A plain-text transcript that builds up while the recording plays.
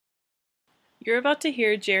You're about to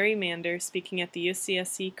hear Jerry Mander speaking at the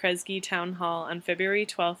UCSC Kresge Town Hall on February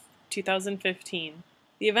 12, 2015.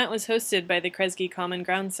 The event was hosted by the Kresge Common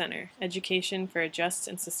Ground Center, Education for a Just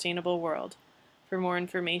and Sustainable World. For more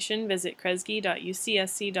information, visit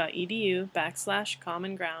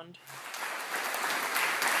kresge.ucsc.edu/common ground.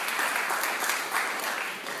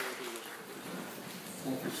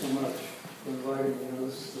 Thank you so much for inviting me.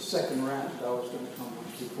 This is the second rant. I was going to come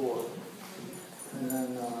once before. And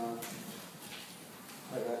then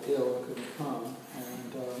I got ill and couldn't come.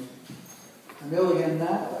 And I'm ill again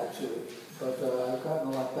now, actually. But I've gotten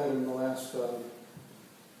a lot better in the last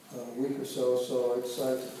week or so, so I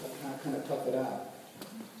decided to kind of tough it out.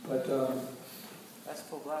 But that's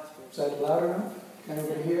full blast. Is that loud enough? Can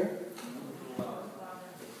everybody hear?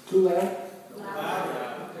 Too loud?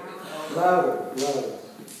 Louder.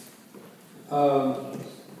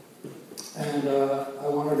 And I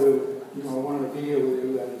wanted to be here with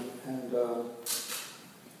you, and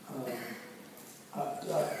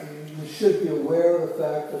you should be aware of the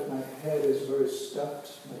fact that my head is very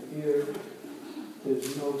stuffed. My ear,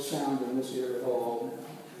 there's no sound in this ear at all,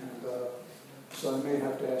 and so I may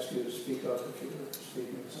have to ask you to speak up if you're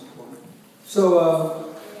speaking at some point. So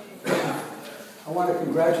I want to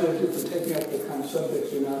congratulate you for taking up the kind of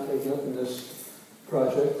subjects you're now taking up in this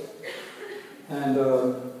project, and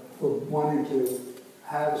for wanting to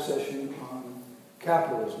have a session on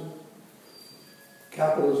capitalism.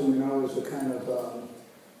 Capitalism, you know, is a kind of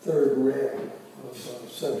third rail of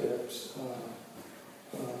subjects.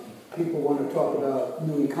 People want to talk about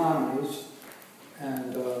new economies,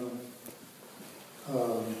 and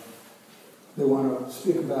they want to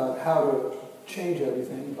speak about how to change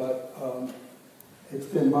everything, but it's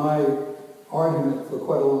been my argument for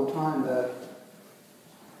quite a long time that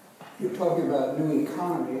you're talking about new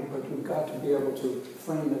economy, but you've got to be able to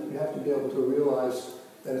frame it. You have to be able to realize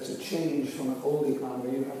that it's a change from an old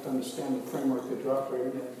economy. You have to understand the framework that you're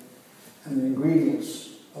operating in and the ingredients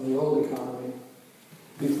of the old economy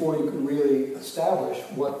before you can really establish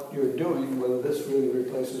what you're doing, whether this really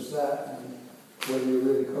replaces that, and whether you're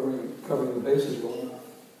really covering the bases well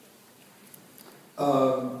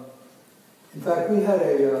enough. In fact, we had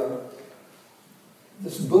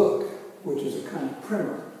this book, which is a kind of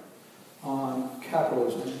primer on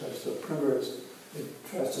capitalism. That's the primer. It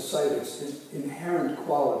tries to cite its inherent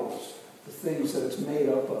qualities, the things that it's made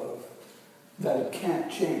up of, that it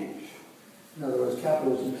can't change. In other words,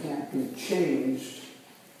 capitalism can't be changed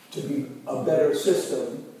to be a better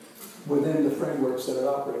system within the frameworks that it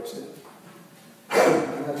operates in.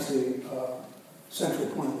 And that's the central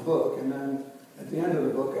point of the book. And then at the end of the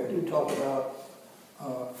book, I do talk about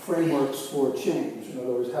frameworks for change. In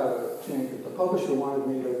other words, how to change it. The publisher wanted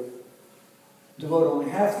me to devote only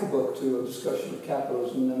half the book to a discussion of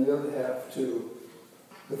capitalism and the other half to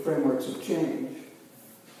the frameworks of change,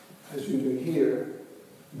 as you do here.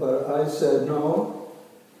 But I said, no,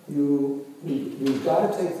 you've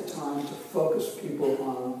got to take the time to focus people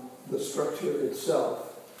on the structure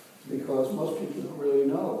itself, because most people don't really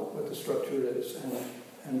know what the structure is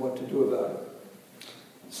and what to do about it.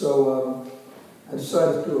 So I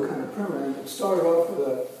decided to do a kind of primer, and it started off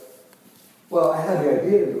with I had the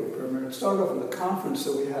idea to do a primer. It started off with a conference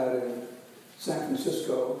that we had in San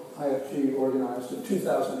Francisco, IFG organized in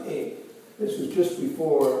 2008. This was just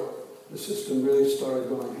before the system really started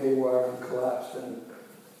going haywire and collapsed, and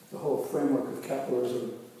the whole framework of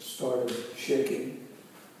capitalism started shaking.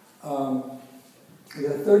 We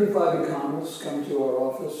had 35 economists come to our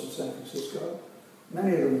office in San Francisco,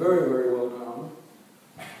 many of them very, very well known,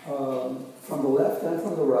 from the left and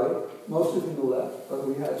from the right, mostly from the left, but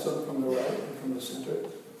we had some from the right and from the center.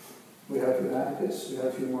 We had a few anarchists, we had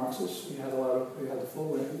a few Marxists, we had the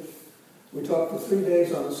full range. We talked for 3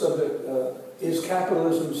 days on the subject, is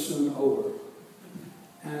capitalism soon over?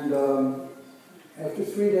 And after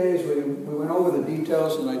 3 days, we went over the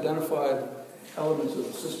details and identified elements of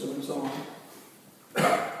the system and so on.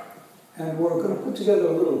 And we're going to put together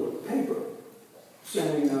a little paper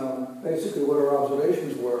saying basically what our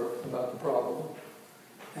observations were about the problem,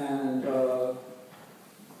 and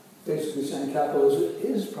basically saying capitalism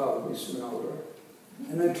is probably soon over.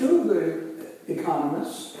 And then two of the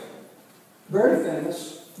economists, very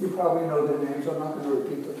famous, you probably know their names, I'm not going to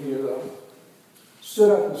repeat them here though,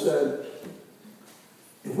 stood up and said,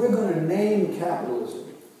 if we're going to name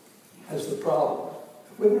capitalism as the problem,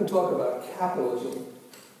 if we're going to talk about capitalism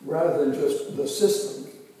rather than just the system,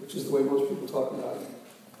 which is the way most people talk about it.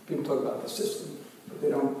 People talk about the system, but they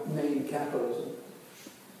don't name capitalism.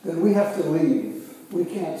 Then we have to leave. We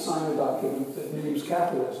can't sign a document that names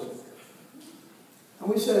capitalism. And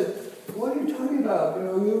we said, what are you talking about?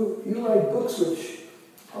 You write books which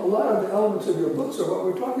a lot of the elements of your books are what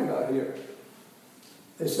we're talking about here.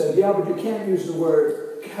 They said, yeah, but you can't use the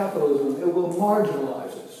word capitalism. It will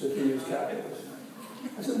marginalize us if you use capitalism.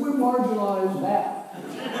 I said, we're marginalized now.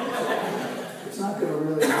 It's not going to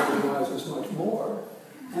really marginalize us much more.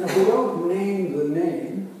 And if we don't name the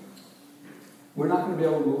name, we're not going to be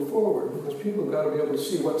able to move forward because people have got to be able to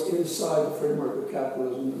see what's inside the framework of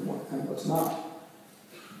capitalism and what's not.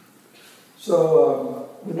 So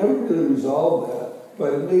we never really resolved that,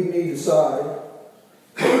 but it made me decide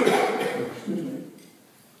excuse me,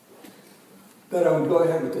 that I would go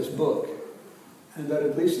ahead with this book, and that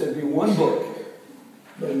at least there'd be one book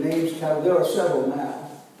that names capitalism. There are several now.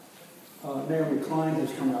 Naomi Klein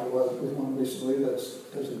has come out with one recently that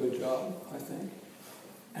does a good job, I think.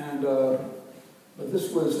 And but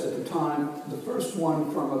this was, at the time, the first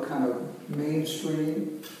one from a kind of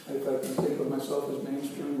mainstream, if I can think of myself as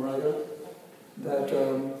mainstream writer, that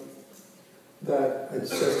it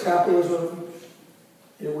says capitalism.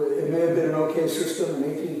 It may have been an okay system in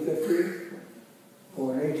 1850,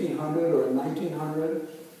 or in 1800, or in 1900,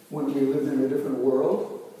 when we lived in a different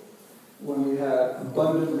world, when we had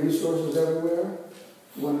abundant resources everywhere,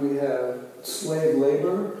 when we had slave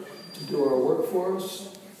labor to do our workforce,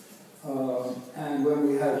 and when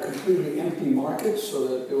we had completely empty markets so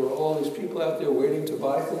that there were all these people out there waiting to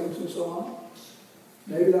buy things and so on.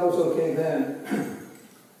 Maybe that was okay then,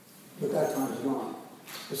 but that time's gone.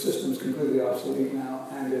 The system's completely obsolete now,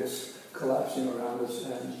 and it's collapsing around us,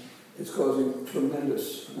 and it's causing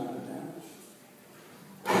tremendous amount of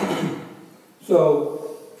damage.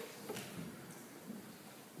 So,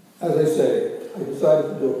 as I say, I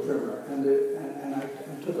decided to do a primer, and I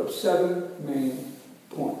took up 7 main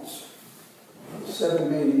points, 7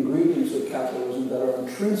 main ingredients of capitalism that are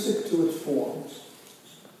intrinsic to its forms.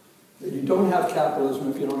 That you don't have capitalism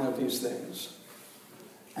if you don't have these things.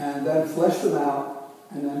 And then flesh them out,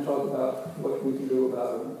 and then talk about what we can do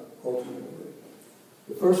about them alternatively.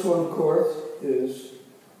 The first one, of course, is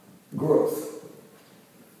growth,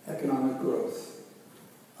 economic growth,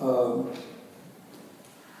 on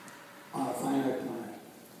a finite planet.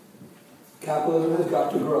 Capitalism has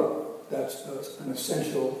got to grow. That's an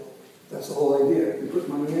essential, that's the whole idea. You put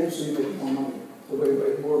money in, so you make more money. The way you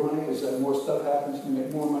make more money is that more stuff happens, you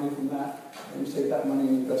make more money from that, and you take that money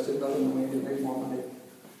and invest it in other money, and you make more money.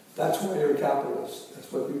 That's why you're a capitalist.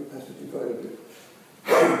 That's what you try to do.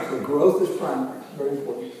 So growth is primary, very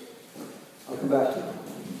important. I'll come back to it.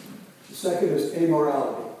 The second is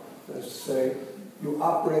amorality. That's to say, you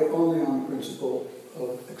operate only on the principle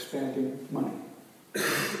of expanding money.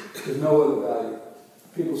 There's no other value.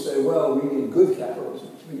 People say, well, we need good capitalism.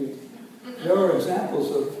 There are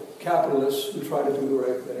examples of capitalists who try to do the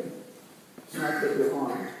right thing. It's not that they're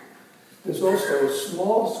armed. There's also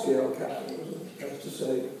small-scale capitalism. That's to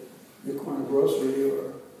say, your corner grocery,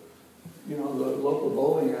 or the local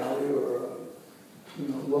bowling alley, or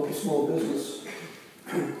local small business,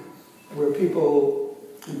 where people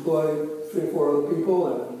employ 3 or 4 other people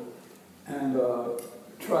and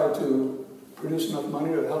try to produce enough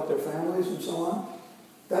money to help their families and so on.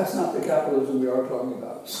 That's not the capitalism we are talking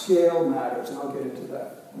about. Scale matters, and I'll get into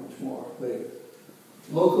that much more later.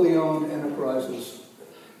 Locally owned enterprises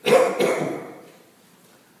that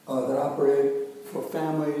operate for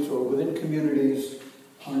families or within communities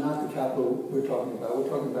are not the capital we're talking about. We're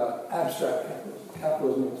talking about abstract capitalism,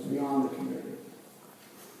 capitalism that's beyond the community.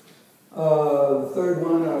 The third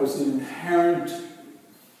one is the inherent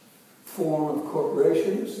form of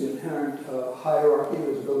corporations, the inherent hierarchy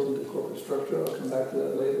that's built into corporate structure. I'll come back to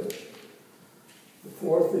that later. The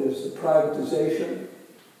fourth is the privatization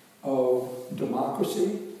of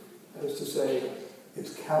democracy. That is to say,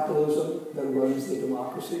 it's capitalism that runs the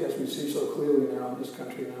democracy, as we see so clearly now in this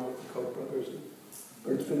country now with the Koch brothers.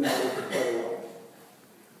 But it's been that way for quite a while.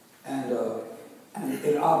 And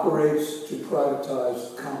it operates to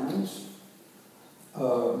privatize commons.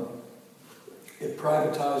 It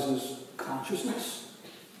privatizes consciousness.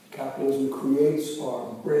 Capitalism creates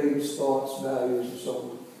our brains, thoughts, values, and so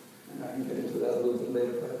on. And I can get into that a little bit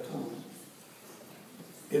later if I have time.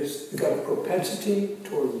 It's got a propensity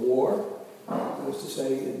toward war. That is to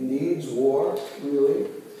say, it needs war, really,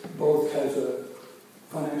 both as a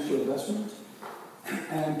financial investment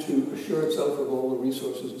and to assure itself of all the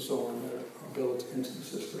resources and so on that are built into the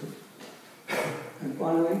system. And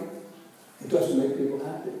finally, it doesn't make people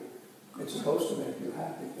happy. It's supposed to make you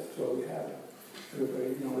happy. That's why we have it.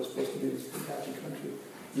 Everybody, it's supposed to be this happy country.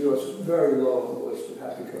 The U.S. is very low on the list of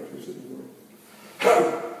happy countries in the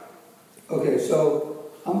world. Okay, so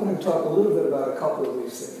I'm going to talk a little bit about a couple of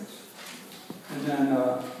these things, and then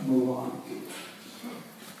move on.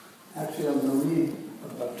 Actually, I'm going to read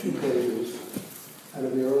about 2 pages out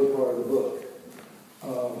of the early part of the book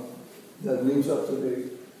that leads up to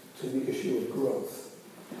the issue of growth.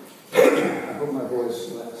 I hope my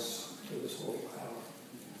voice lasts for this whole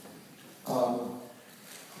hour.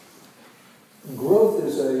 Growth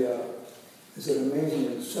is an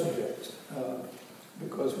amazing subject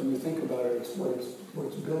because when you think about it, it's what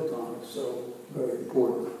it's built on. It's so very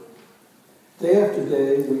important. Day after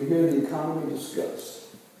day, we hear the economy discussed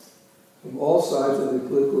from all sides of the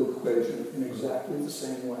political equation in exactly the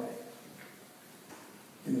same way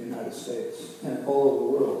in the United States and all over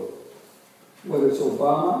the world. Whether it's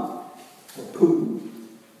Obama or Putin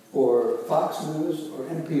or Fox News or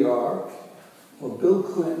NPR or Bill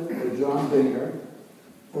Clinton or John Boehner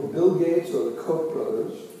or Bill Gates or the Koch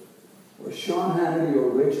brothers or Sean Hannity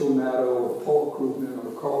or Rachel Maddow or Paul Krugman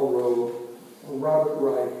or Karl Rove or Robert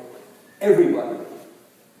Reich, everybody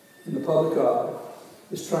in the public eye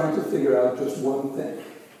is trying to figure out just one thing: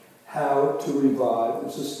 how to revive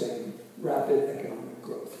and sustain rapid economic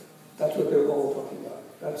growth. That's what they're all talking about.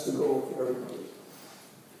 That's the goal for everybody,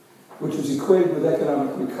 which is equated with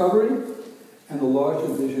economic recovery and the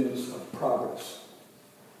larger visions of progress.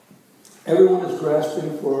 Everyone is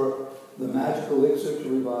grasping for the magic elixir to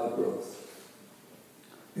revive growth.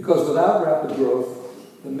 Because without rapid growth,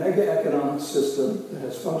 the mega-economic system that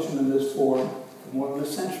has functioned in this form for more than a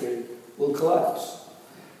century will collapse.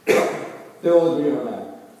 They all agree on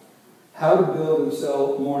that. How to build and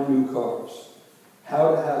sell more new cars.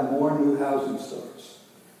 How to have more new housing starts.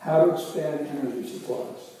 How to expand energy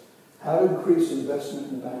supplies. How to increase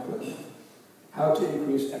investment in bank lending. How to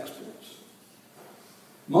increase exports.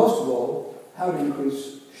 Most of all, how to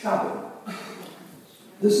increase shopping.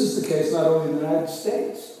 This is the case not only in the United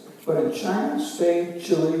States, but in China, Spain,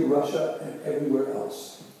 Chile, Russia, and everywhere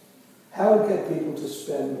else. How to get people to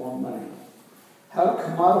spend more money. How to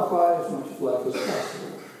commodify as much of life as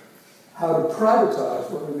possible. How to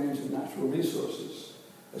privatize what remains of natural resources,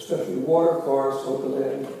 especially water, forests, open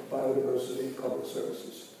land, biodiversity, public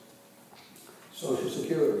services. Social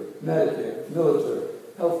Security, Medicare, military,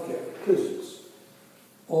 healthcare, prisons,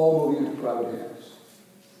 all moving into private hands.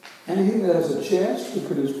 Anything that has a chance to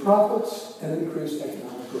produce profits and increase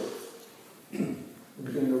economic growth. We're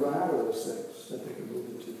beginning to run out of those things that they can move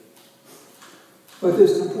into. But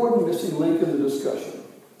there's an important missing link in the discussion.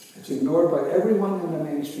 It's ignored by everyone in the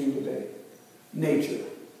mainstream debate. Nature.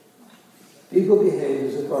 People behave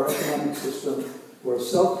as if our economic system were a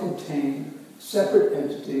self-contained, separate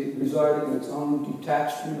entity residing in its own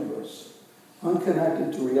detached universe,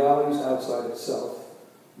 unconnected to realities outside itself,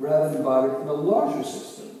 rather than embodied in a larger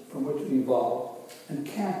system from which we evolved and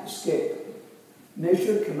can't escape.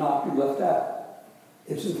 Nature cannot be left out.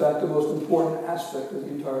 It's in fact the most important aspect of the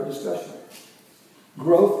entire discussion.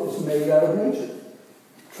 Growth is made out of nature,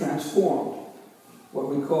 transformed. What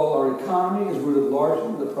we call our economy is rooted largely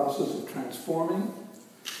in the process of transforming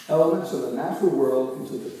elements of the natural world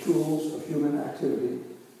into the tools of human activity,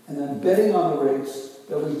 and then betting on the rates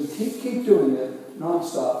that we can keep doing it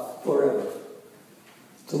nonstop forever.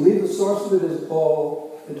 To leave the source of it is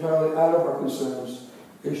all entirely out of our concerns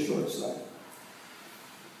is short-sighted.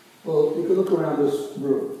 Well, you can look around this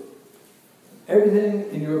room. Everything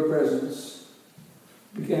in your presence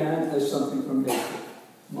began as something from nature,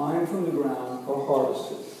 mined from the ground or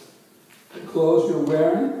harvested. The clothes you're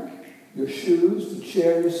wearing, your shoes, the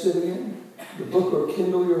chair you're sitting in, the book or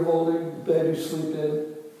Kindle you're holding, the bed you sleep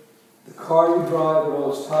in, the car you drive with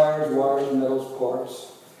all its tires, wires, metals,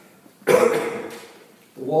 parts,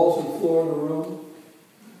 the walls and floor of the room,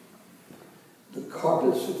 the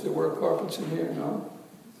carpets, if there were carpets in here, no?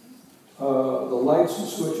 The lights and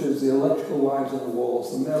switches, the electrical lines on the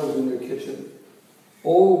walls, the metals in your kitchen,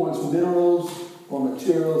 all once minerals or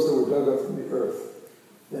materials that were dug up from the earth,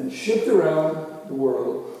 then shipped around the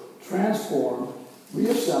world, transformed,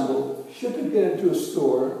 reassembled, shipped again into a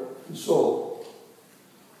store and sold.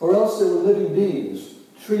 Or else they were living beings,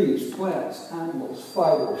 trees, plants, animals,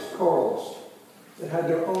 fibers, corals, that had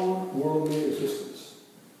their own worldly existence,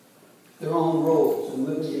 their own roles in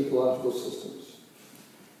living ecological systems.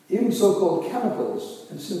 Even so-called chemicals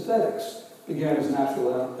and synthetics began as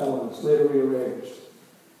natural elements, later rearranged.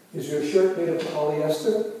 Is your shirt made of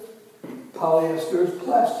polyester? Polyester is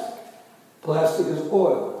plastic. Plastic is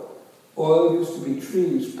oil. Oil used to be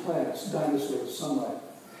trees, plants, dinosaurs, sunlight.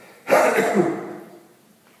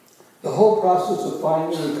 The whole process of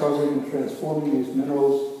finding, recovering, and transforming these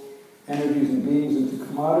minerals, energies, and beings into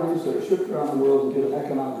commodities that are shipped around the world and given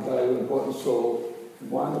economic value and bought and sold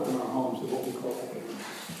and wind up in our homes is what we call economics.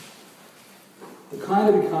 The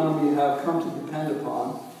kind of economy we have come to depend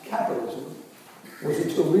upon, capitalism, was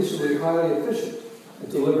until recently highly efficient at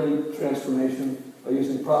delivering transformation by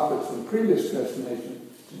using profits from previous transformation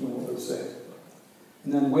to do more of the same.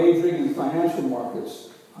 And then wagering in financial markets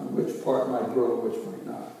on which part might grow and which might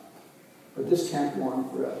not. But this can't go on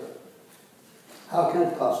forever. How can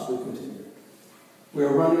it possibly continue? We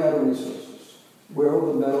are running out of resources. Where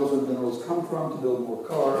will the metals and minerals come from to build more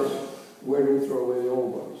cars? Where do we throw away the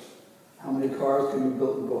old ones? How many cars can be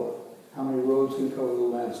built and bought? How many roads can cover the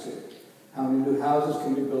landscape? How many new houses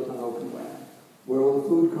can be built on open land? Where will the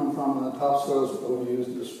food come from when the topsoils are overused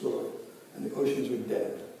and destroyed, and the oceans are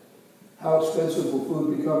dead? How expensive will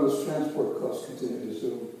food become as transport costs continue to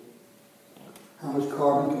zoom? How much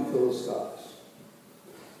carbon can fill the skies?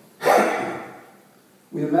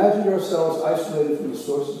 We imagined ourselves isolated from the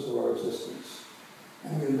sources of our existence,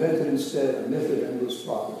 and we invented instead a myth of endless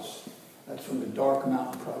profits. That's from the Dark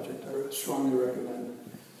Mountain Project. I strongly recommend it.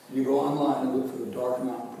 You go online and look for the Dark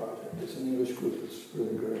Mountain Project. It's an English group. It's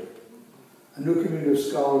really great. A new community of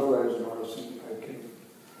scholars, writers, and artists in the United Kingdom.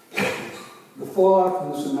 The fallout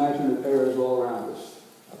from this imaginative era is all around us.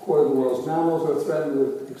 A quarter of the world's mammals are threatened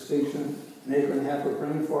with extinction. An acre and a half of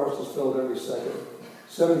rainforest is felled every second.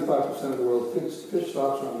 75% of the world's fish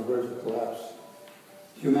stocks are on the verge of collapse.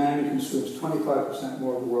 Humanity consumes 25%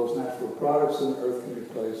 more of the world's natural products than the Earth can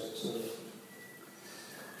replace, etc.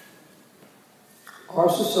 Our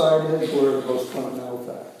society has blurred the most fundamental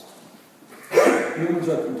fact. Humans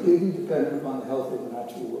are completely dependent upon the health of the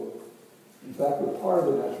natural world. In fact, we're part of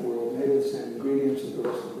the natural world, made of the same ingredients as the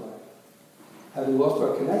rest of life. Having lost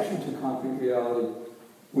our connection to concrete reality,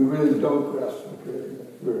 we really don't grasp the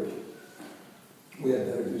period. We had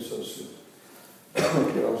better do so soon.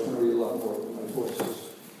 Okay, I was going to read a lot more, but my voice is...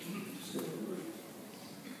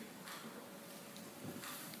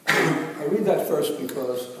 I read that first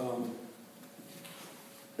because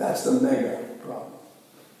that's the mega problem.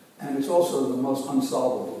 And it's also the most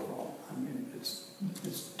unsolvable problem. I mean,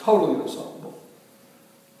 it's totally unsolvable.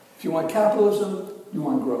 If you want capitalism, you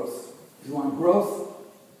want growth. If you want growth,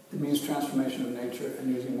 it means transformation of nature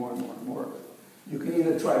and using more and more and more of it. You can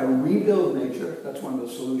either try to rebuild nature, that's one of the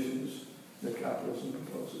solutions that capitalism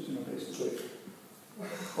proposes, basically.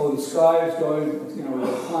 Oh, the sky is going,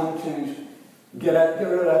 with climate change. Get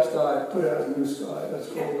rid of that sky, put out a new sky.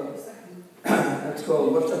 That's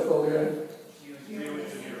called, what's that called again?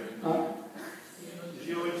 Geoengineering. Huh?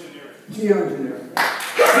 Geoengineering. Geoengineering.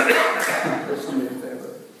 There's somebody in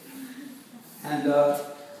favor. And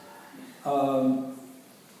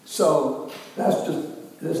so that's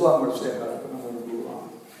there's a lot more to say about it, but I'm going to move on.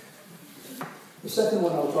 The second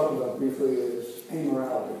one I'll talk about briefly is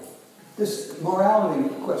amorality. This morality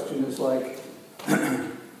question is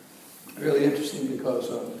really interesting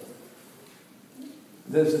because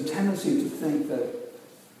there's a tendency to think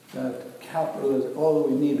that capitalism, all that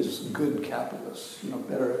we need is good capitalists,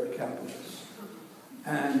 better capitalists.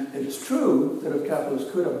 And it's true that if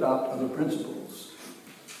capitalists could adopt other principles,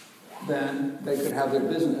 then they could have their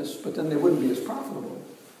business, but then they wouldn't be as profitable.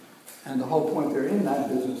 And the whole point they're in that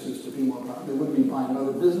business is to be more profitable. They wouldn't be buying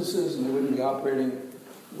other businesses, and they wouldn't be operating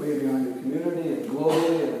way beyond their community and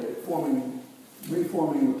globally, and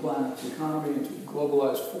reforming the planet's economy into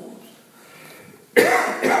globalized forms.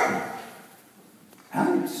 How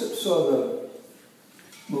many saw the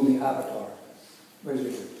movie Avatar? Raise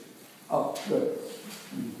your hand. Oh, good.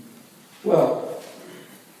 Well,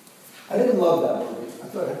 I didn't love that movie. I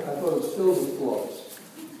thought it was filled with flaws.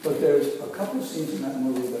 But there's a couple of scenes in that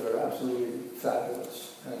movie that are absolutely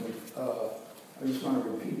fabulous. And I just want to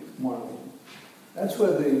repeat one of them. That's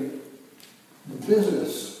where the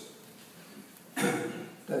business,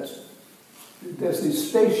 there's these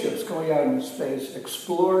spaceships going out into space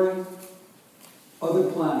exploring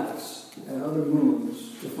other planets and other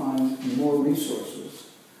moons to find more resources,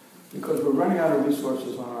 because we're running out of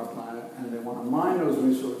resources on our planet, and they want to mine those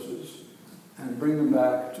resources and bring them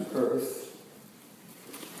back to Earth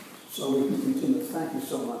so we can continue. Thank you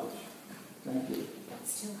so much. Thank you.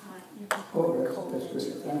 It's too hot. Oh, that's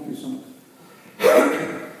great. Thank you so much.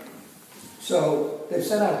 So they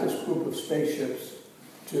sent out this group of spaceships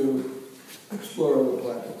to explore other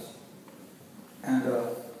planets. And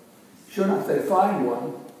sure enough, they find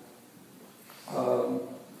one.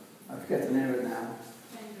 I forget the name of it now.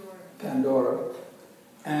 Pandora.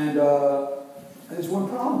 And there's one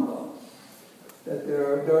problem, though, that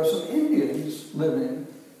there are some Indians living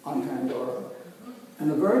on Pandora, and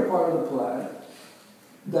the very part of the planet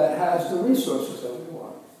that has the resources that we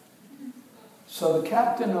want. So the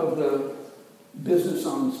captain of the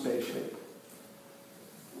business-owned spaceship,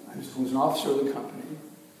 who's an officer of the company,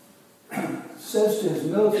 says to his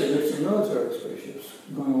military, there's some military spaceships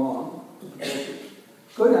going along,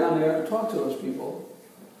 go down there and talk to those people.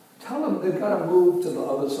 Tell them they've got to move to the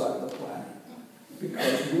other side of the planet.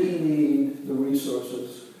 because we need the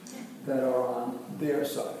resources that are on their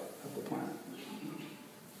side of the planet.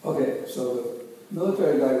 Okay, so the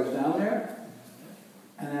military guy goes down there,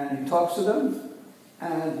 and then he talks to them,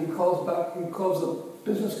 and he calls the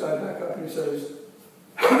business guy back up and he says,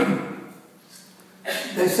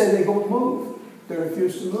 they say they won't move. They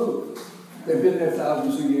refuse to move. They've been there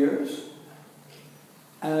thousands of years,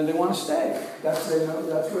 and they want to stay. That's where they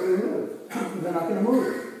live. They're not going to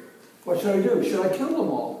move. What should I do? Should I kill them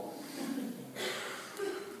all?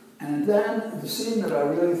 And then the scene that I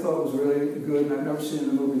really thought was really good, and I've never seen in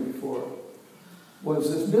a movie before, was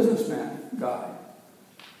this businessman guy.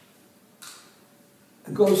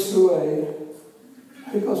 It goes through a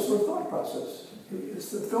thought process.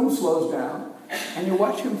 The film slows down, and you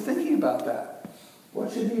watch him thinking about that.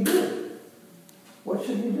 What should he do? What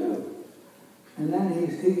should he do? And then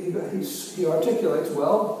he articulates,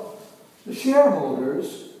 well, the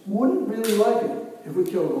shareholders wouldn't really like it if we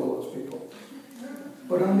killed all those people.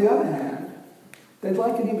 But on the other hand, they'd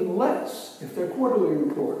like it even less if their quarterly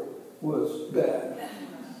report was bad.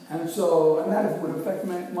 And that would affect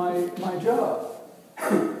my job.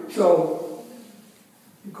 So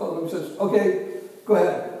he called them and says, okay, go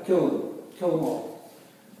ahead, kill them all.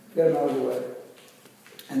 Get them out of the way.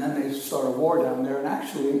 And then they start a war down there, and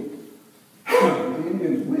actually, the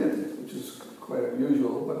Indians win, which is quite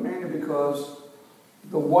unusual, but mainly because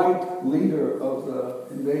the white leader of the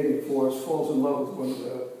invading force falls in love with one of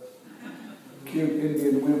the cute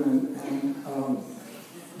Indian women and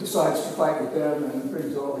decides to fight with them and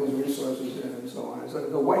brings all his resources in and so on. It's like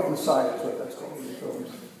the white Messiah is what that's called in the films.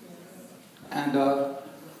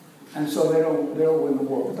 And so they don't win the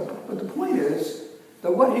war. But the point is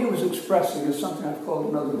that what he was expressing is something I've called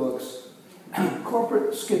in other books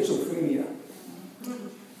corporate schizophrenia.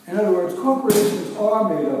 In other words, corporations are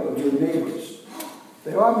made up of your neighbors.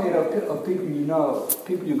 They are made up of people you know,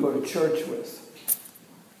 people you go to church with.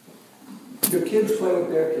 Your kids play with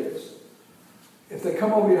their kids. If they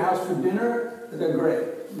come over to your house for dinner, they're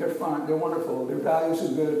great. They're fine. They're wonderful. Their values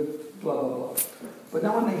are good, blah, blah, blah. But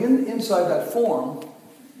now when they get inside that form,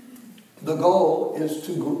 the goal is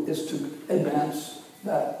to advance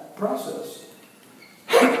that process.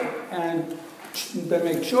 And they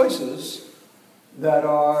make choices that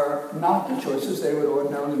are not the choices they would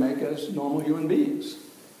ordinarily make as normal human beings.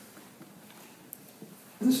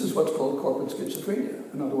 This is what's called corporate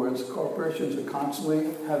schizophrenia. In other words, corporations are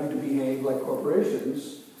constantly having to behave like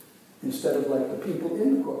corporations instead of like the people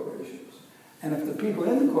in the corporations. And if the people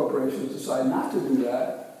in the corporations decide not to do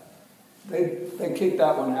that, they kick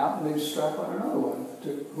that one out and they strap on another one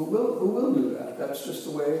who will do that. That's just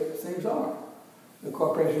the way things are. The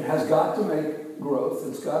corporation has got to make growth,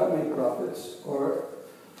 it's got to make profits, or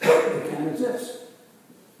it can't exist.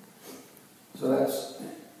 So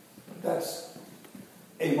that's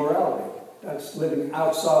amorality. That's living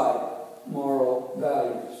outside moral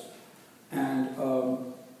values. And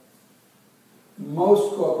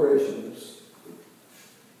most corporations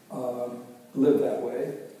live that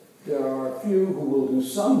way. There are a few who will do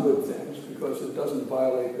some good things because it doesn't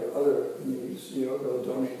violate their other needs. They'll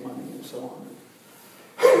donate money and so on.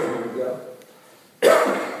 There we go.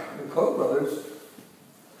 The Koch brothers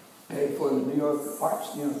paid for the New York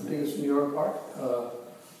Arts, the biggest New York art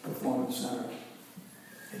performance center.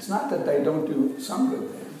 It's not that they don't do some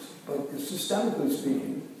good things, but systemically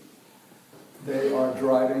speaking, they are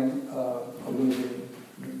driving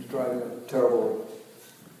driving a terrible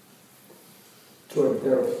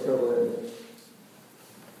ending.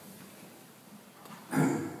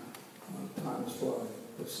 Time is flying.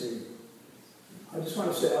 Let's see. I'll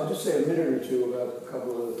just say a minute or two about a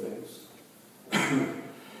couple of other things.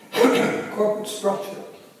 Corporate structure.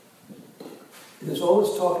 There's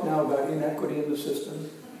always talk now about inequity in the system.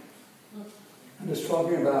 And there's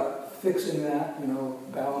talking about fixing that,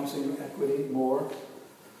 balancing equity more.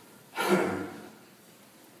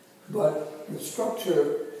 But the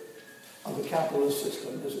structure of the capitalist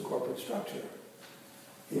system is a corporate structure.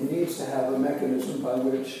 It needs to have a mechanism by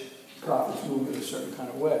which profits move in a certain kind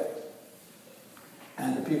of way.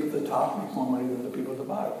 And the people at the top make more money than the people at the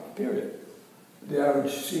bottom, period. The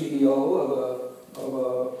average CEO of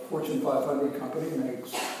a Fortune 500 company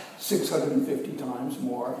makes 650 times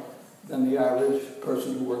more than the average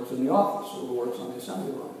person who works in the office or who works on the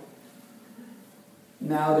assembly line.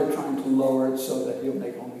 Now they're trying to lower it so that you'll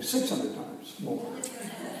make only 600 times more.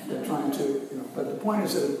 They're trying to, but the point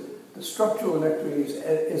is that the structural inequity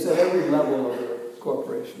is at every level of the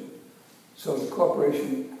corporation. So the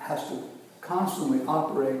corporation has to constantly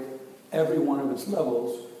operate every one of its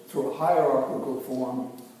levels through a hierarchical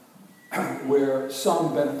form where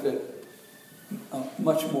some benefit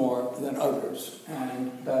much more than others,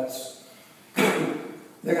 and that's, they're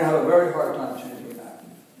going to have a very hard time changing that,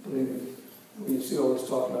 believe me. We see all this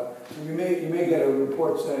talk about, and you may get a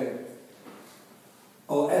report saying,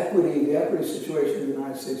 oh, the equity situation in the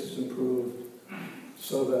United States has improved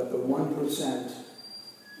so that the 1%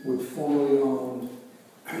 would formerly own,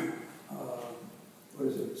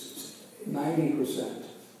 90%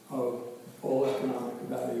 of all economic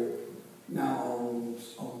value now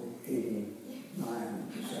owns only 89%.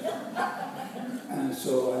 And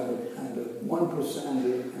so, and the 1%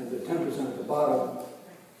 and the 10% at the bottom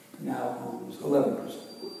now owns 11%.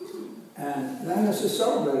 And then this is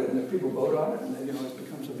celebrated, and if people vote on it, and then, it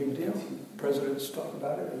becomes a big deal. Presidents talk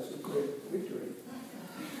about it as a great victory.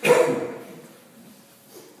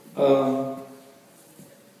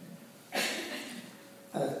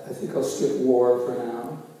 I think I'll skip war for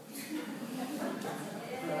now.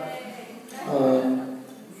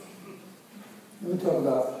 Let me talk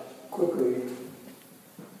about quickly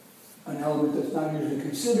an element that's not usually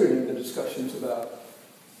considered in the discussions about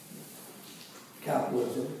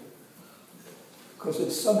capitalism, because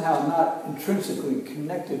it's somehow not intrinsically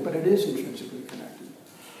connected, but it is intrinsically connected.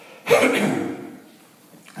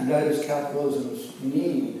 And that is capitalism's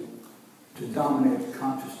need to dominate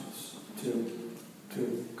consciousness,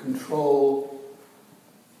 to control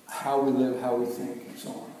how we live, how we think, and so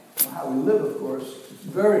on. Well, how we live, of course, is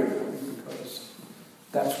very important because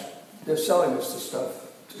they're selling us the stuff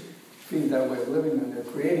to feed that way of living, and they're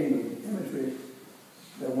creating the imagery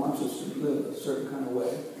that wants us to live a certain kind of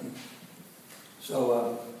way.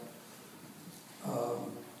 So,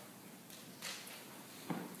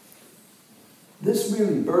 this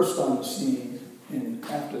really burst on the scene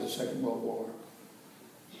after the Second World War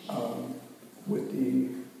with the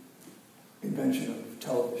invention of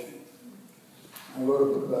television. I wrote a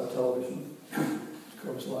book about television. It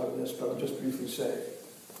covers a lot of this, but I'll just briefly say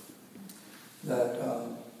that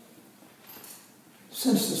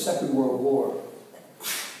since the Second World War,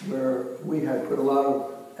 where we had put a lot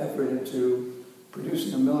of effort into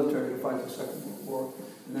producing a military to fight the Second World War,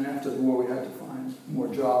 and then after the war we had to find more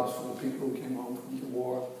jobs for the people who came home from the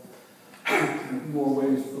war, and more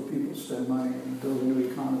ways for people to spend money and build a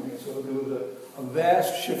new economy. So there was a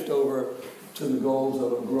vast shift over to the goals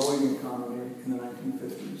of a growing economy in the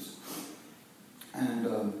 1950s. And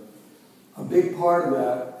a big part of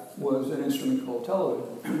that was an instrument called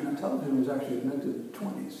television. Now, television was actually invented in the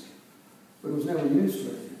 20s, but it was never used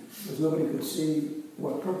for anything, because nobody could see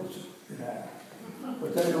what purpose it had.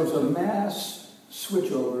 But then there was a mass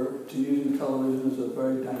switch over to using television as a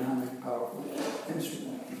very dynamic, powerful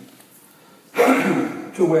instrument.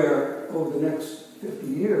 To where, over the next 50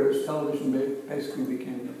 years, television basically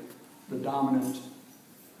became the dominant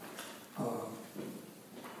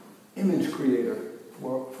image creator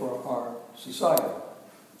for our society.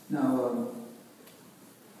 Now,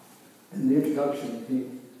 in the introduction, he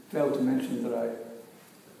failed to mention that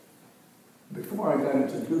before I got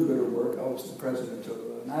into do-gooder work, I was the president of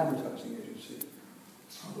an advertising agency,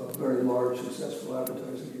 of a very large, successful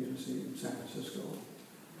advertising agency in San Francisco,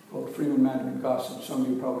 called Freeman, Mander The Capitalism. Some of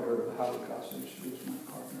you probably heard of Howard Gossage. He was my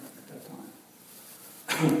partner at that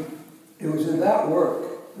time. It was in that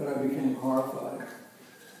work that I became horrified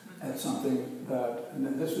at something that,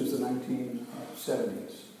 and this was the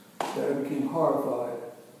 1970s, that I became horrified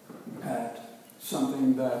at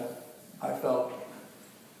something that I felt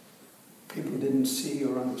people didn't see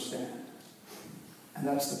or understand. And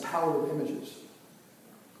that's the power of images.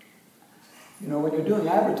 You know, when you're doing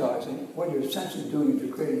advertising, what you're essentially doing is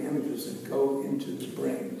you're creating images that go into the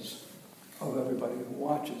brains of everybody who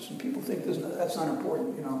watches. And people think that's not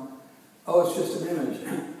important, you know. Oh, it's just an image.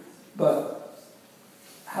 But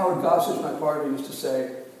Howard Gossage, my partner, used to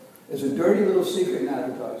say, there's a dirty little secret in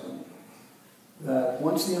advertising that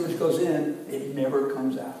once the image goes in, it never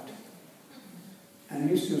comes out. And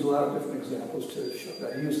he used to use a lot of different examples to show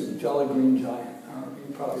that. He used the Jolly Green Giant.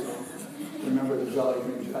 You probably don't remember the Jolly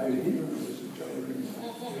Green Giant. He remembers the Jolly Green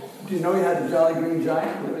Giant. Do you know he had the Jolly Green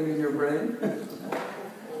Giant living in your brain?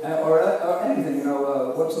 or anything, you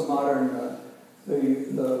know, what's the modern,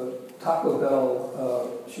 the Taco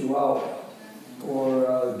Bell Chihuahua,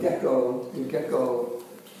 or Gecko, Gecko.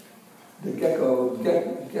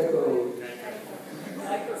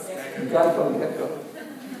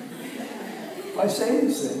 By saying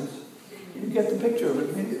these things, you get the picture of it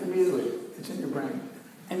immediately. It's in your brain.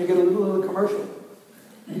 And you get a little of the commercial.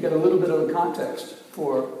 You get a little bit of the context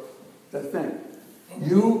for that thing.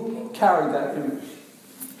 You carry that image.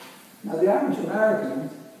 Now, the average American,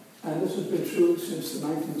 and this has been true since the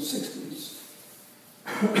 1960s,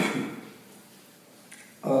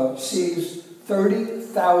 sees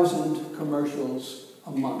 30,000 commercials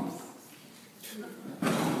a month.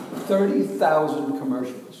 30,000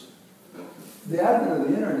 commercials. The advent of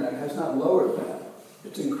the internet has not lowered that.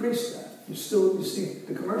 It's increased that. You see,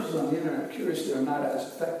 the commercials on the internet, curiously, are not as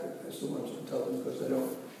effective as the ones on television because they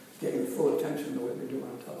don't get your full attention the way they do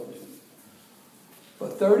on television.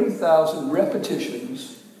 But 30,000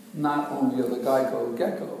 repetitions, not only of the Geico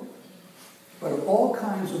Gecko, but of all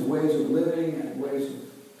kinds of ways of living and ways of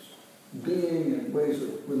being and ways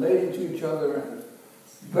of relating to each other, and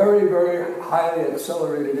very, very highly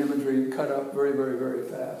accelerated imagery cut up very, very, very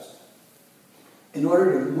fast in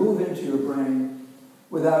order to move into your brain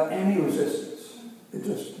without any resistance. It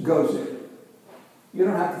just goes in. You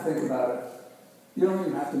don't have to think about it. You don't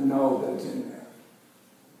even have to know that it's in there.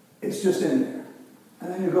 It's just in there.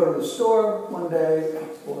 And then you go to the store one day,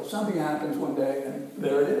 or something happens one day, and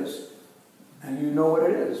there it is. And you know what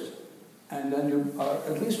it is. And then you are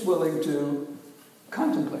at least willing to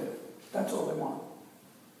contemplate it. That's all they want.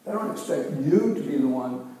 They don't expect you to be the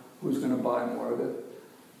one who's going to buy more of it.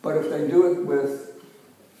 But if they do it with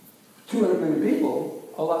 200 million people,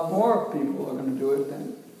 a lot more people are going to do it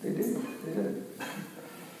than they did.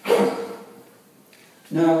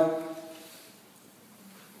 Now,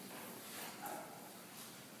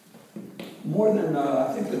 more than,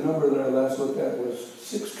 I think the number that I last looked at was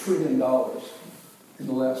 $6 trillion in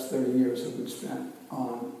the last 30 years have been spent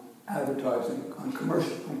on advertising, on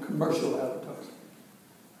commercial advertising.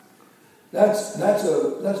 That's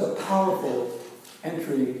a powerful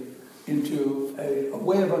entry into a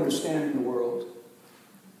way of understanding the world,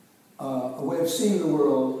 a way of seeing the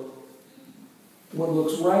world, what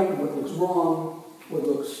looks right and what looks wrong, what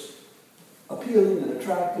looks appealing and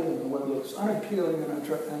attractive and what looks unappealing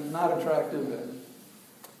and not attractive. And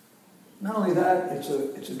not only that,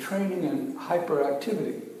 it's a training in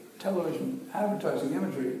hyperactivity, television, advertising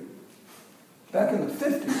imagery. Back in the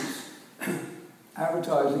 50s,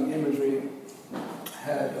 advertising imagery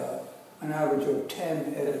had an average of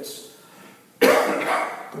 10 edits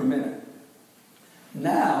per minute.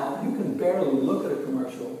 Now, you can barely look at a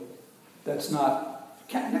commercial that's not...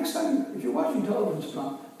 Next time, if you're watching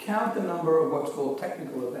television, count the number of what's called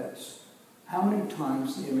technical events. How many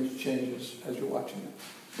times the image changes as you're watching it?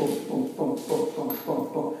 Boom, boom, boom, boom, boom,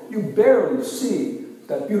 boom, boom. You barely see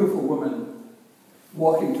that beautiful woman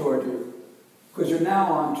walking toward you because you're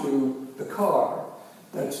now onto the car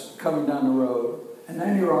that's coming down the road, and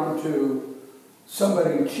then you're onto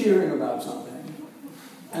somebody cheering about something,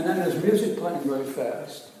 and then there's music playing very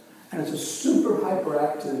fast, and it's a super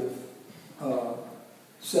hyperactive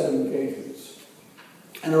set of engagements.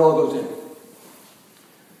 And it all goes in.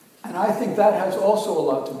 And I think that has also a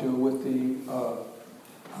lot to do with the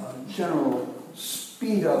general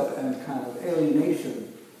speed up and kind of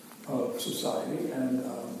alienation of society. And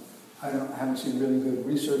I haven't seen really good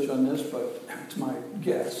research on this, but it's my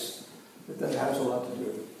guess that has a lot to do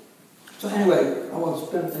with it. So anyway, I won't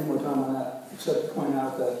spend any more time on that, except to point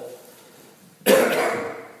out that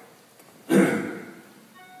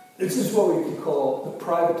this is what we could call the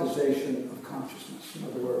privatization of consciousness. In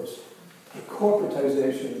other words, the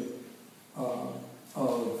corporatization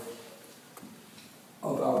of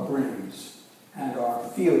our brains and our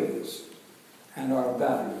feelings and our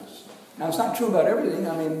values. Now, it's not true about everything.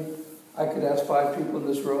 I mean, I could ask 5 people in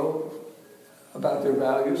this row about their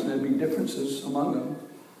values, and there'd be differences among them.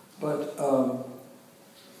 But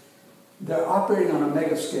they're operating on a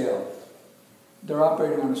mega scale. They're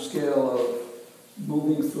operating on a scale of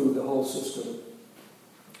moving through the whole system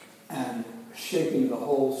and shaping the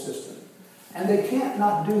whole system. And they can't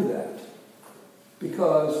not do that,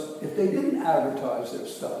 because if they didn't advertise their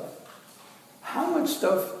stuff, how much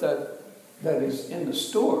stuff that is in the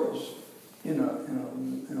stores, in a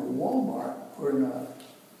Walmart or in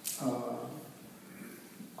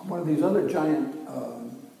one of these other giant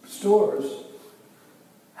stores,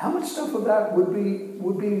 how much stuff of that would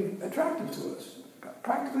be attractive to us?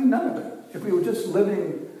 Practically none of it. If we were just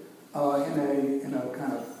living in a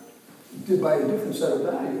kind of by a different set of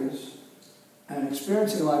values and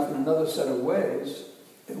experiencing life in another set of ways,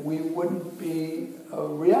 we wouldn't be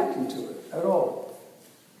reacting to it at all.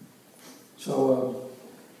 So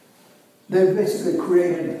they've basically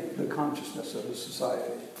created the consciousness of the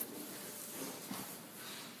society.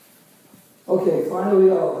 Okay, finally,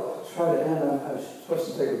 I'll try to end. I'm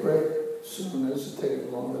supposed to take a break soon. This is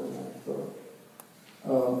taking longer than I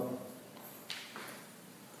thought.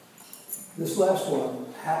 This last one,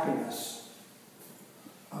 happiness.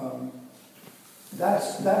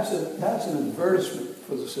 That's an advertisement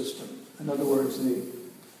for the system. In other words,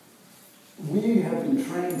 we have been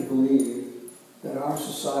trained to believe that our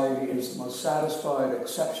society is the most satisfied,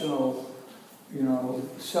 exceptional,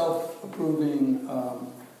 self-approving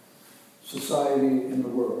society in the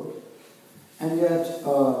world. And yet,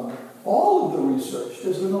 all of the research,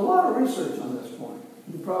 there's been a lot of research on this point.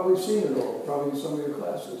 You've probably seen it all, probably in some of your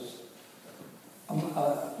classes.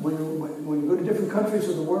 When you go to different countries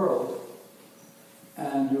of the world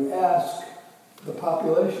and you ask the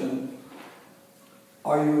population,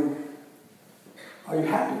 are you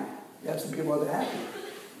happy? You ask the people, are they happy?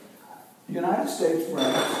 The United States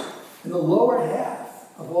ranks in the lower half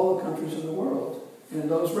of all the countries in the world in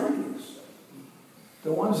those rankings.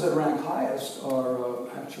 The ones that rank highest are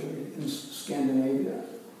actually in Scandinavia,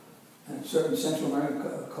 and certain Central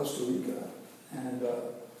America, Costa Rica, and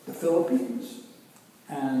the Philippines.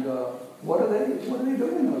 And what are they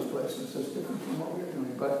doing in those places? It's different from what we're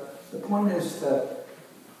doing. But the point is that,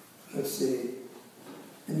 let's see,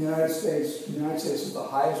 in the United States is the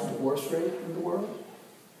highest divorce rate in the world.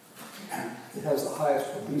 It has the highest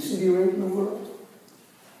obesity rate in the world.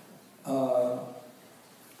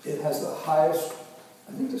 It has the highest,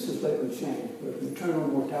 I think this has lately changed, but maternal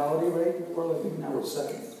mortality rate in the world, I think now we're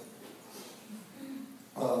second.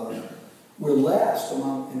 We're last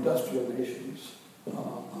among industrial nations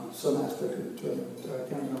on some aspect of the term. I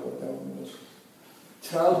can't remember what that one was.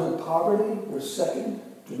 Childhood poverty, we're second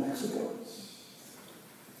to Mexico.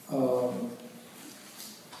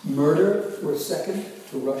 Murder, we're second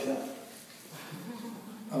to Russia.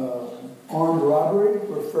 Armed robbery,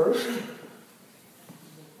 we're first.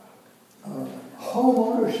 Home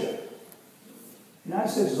ownership. The United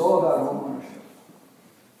States is all about home ownership.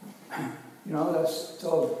 That's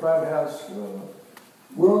all the private house.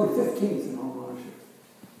 We're only 15th in home ownership.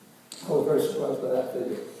 I was very surprised by that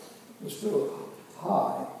figure. We're still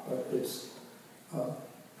high, but it's...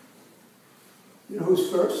 you know who's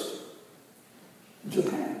first?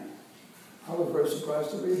 Japan. I was very surprised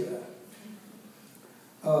to read that.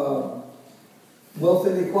 Wealth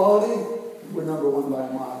inequality, we're number one by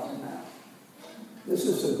a mile now. This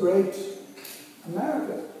is a great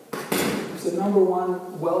America. It's the number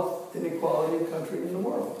one wealth inequality country in the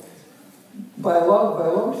world. By a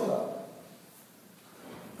long shot.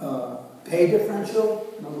 Pay differential,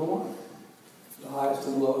 number one. The highest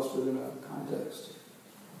and lowest within a context.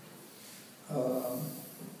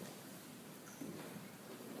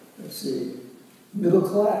 Let's see. Middle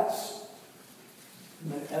class.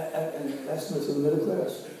 And estimates of the middle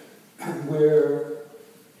class. We're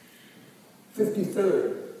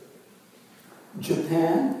 53rd.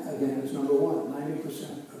 Japan, again, is number one.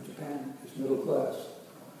 90% of Japan is middle class.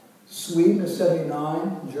 Sweden is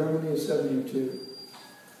 79. Germany is 72.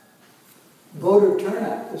 Voter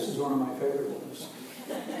turnout. This is one of my favorite ones.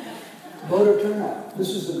 Voter turnout. This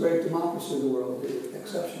is the great democracy of the world, the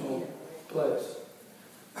exceptional place.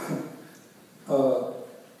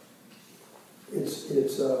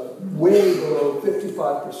 It's way below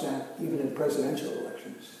 55% even in presidential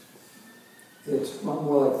elections. It's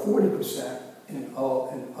more like 40% in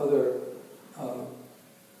other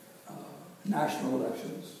national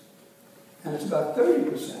elections. And it's about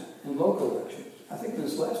 30% in local elections. I think in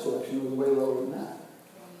this last election it was way lower than that.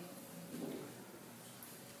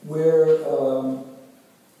 We're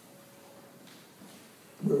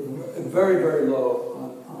very, very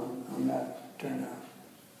low on that turnout.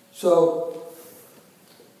 So,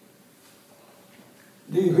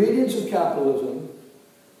 the ingredients of capitalism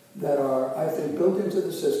that are, I think, built into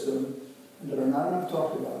the system and that are not enough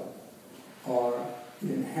talked about are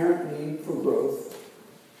the inherent need for growth,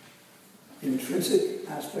 the intrinsic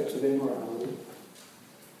aspects of immorality,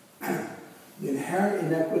 the inherent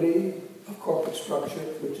inequity of corporate structure,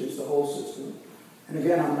 which is the whole system. And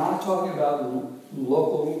again, I'm not talking about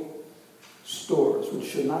local stores, which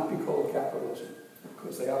should not be called capitalism,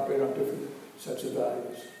 because they operate on different sets of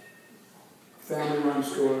values. Family-run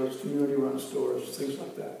stores, community-run stores, things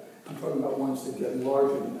like that. I'm talking about ones that get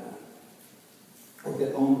larger than that, or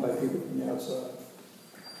get owned by people from the outside.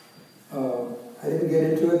 I didn't get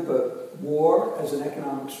into it, but war as an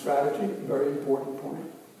economic strategy, a very important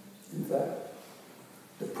point, in fact.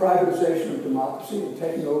 The privatization of democracy and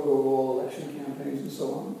taking over all election campaigns and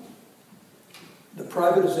so on. The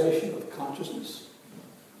privatization of consciousness.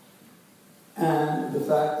 And the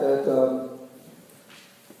fact that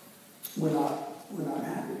we're not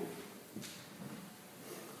happy.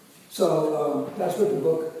 So that's what the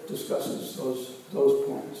book discusses, those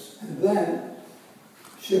points. And then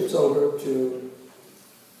shifts over to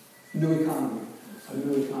new economy, a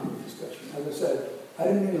new economy discussion. As I said, I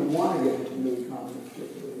didn't even want to get into new economy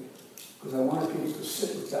particularly, because I wanted people to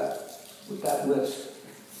sit with that list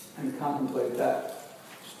and contemplate that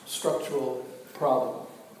structural problem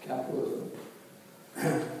of capitalism.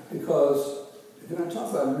 Because if you're going to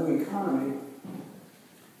talk about a new economy,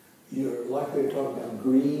 You're likely to talk about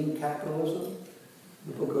green capitalism.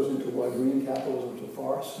 The book goes into why green capitalism is a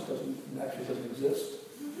farce. It actually doesn't exist.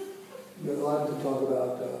 You're allowed to talk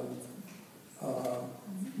about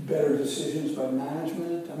better decisions by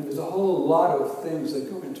management. I mean, there's a whole lot of things that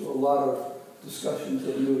go into a lot of discussions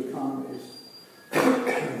of new economies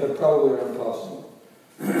that probably are impossible.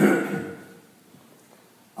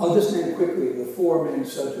 I'll just name quickly the four main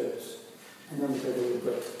subjects, and then we'll take a little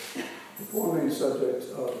break. The four main subjects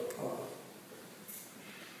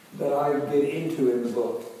that I get into in the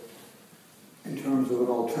book in terms of an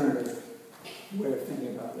alternative way of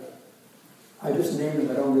thinking about that. I just name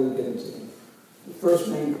them, I don't really get into them. The first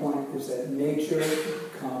main point is that nature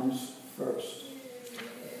comes first.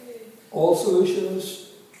 All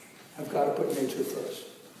solutions have got to put nature first.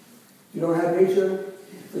 If you don't have nature,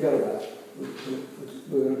 forget about it.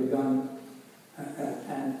 We're going to be done,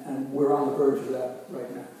 and we're on the verge of that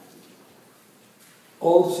right now.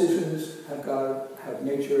 All decisions have got to have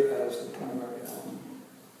nature as the primary element.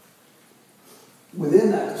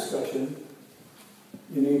 Within that discussion,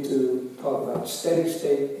 you need to talk about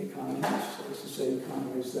steady-state economies, that is to say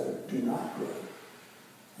economies that do not grow.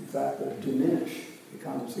 In fact, that diminish,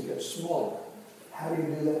 economies that get smaller. How do you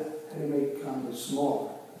do that? How do you make economies smaller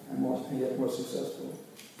and yet more successful?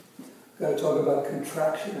 We've got to talk about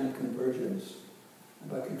contraction and convergence. And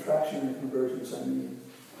by contraction and convergence, I mean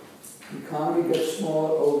the economy gets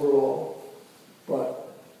smaller overall, but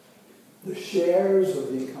the shares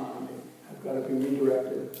of the economy have got to be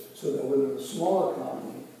redirected so that within a small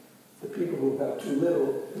economy, the people who have too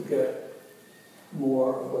little will get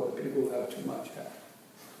more of what the people who have too much have.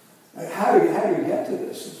 And how do you get to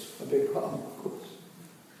this is a big problem, of course.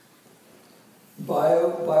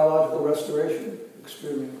 Biological restoration,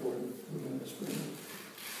 extremely important within this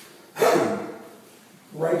framework.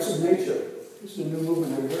 Rights of nature. This is a new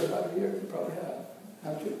movement. Have you heard about it here? You probably have.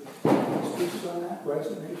 Haven't you? Speeches on that? Rights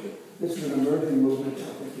of nature. This is an emerging movement that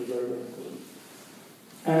I think is very, very important.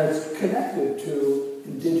 And it's connected to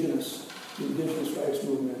the indigenous rights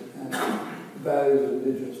movement and the values of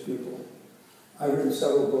indigenous people. I've written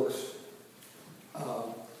several books,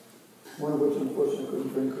 one of which unfortunately I couldn't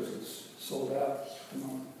bring because it's sold out at the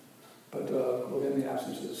moment, but in the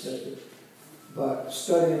absence of the sacred. But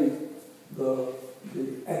studying the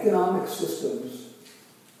economic systems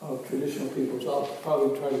of traditional peoples. I'll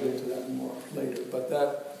probably try to get to that more later, but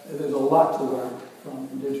there's a lot to learn from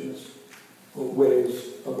indigenous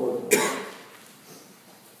ways of organizing.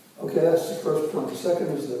 Okay, that's the first point. The second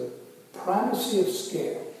is the primacy of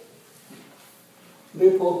scale.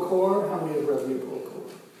 Leopold Kohr, how many have read Leopold Kohr?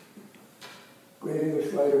 Great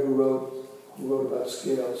English writer who wrote about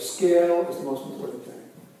scale. Scale is the most important thing.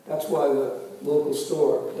 That's why the local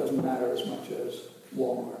store doesn't matter as much as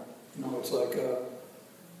Walmart. You know, it's like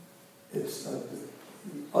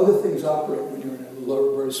other things operate when you're in a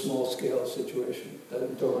low, very small scale situation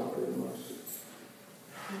that don't operate in most.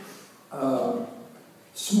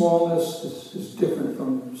 Smallness is different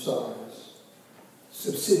from size.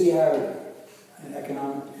 Subsidiarity, in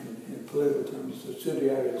economic, in political terms,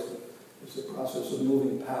 subsidiarity is the process of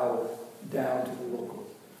moving power down to the local.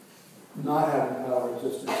 Not having power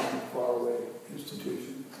exists in some faraway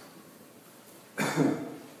institution.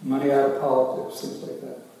 Money out of politics, things like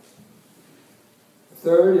that. The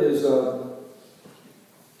third is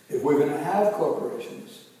if we're going to have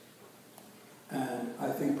corporations, and I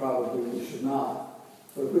think probably we should not,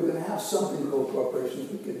 but if we're going to have something called corporations,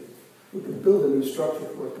 we could build a new structure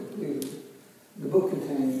for it completely. The book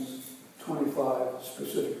contains 25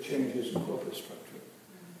 specific changes in corporate structure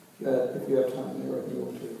that, if you have time, there I can go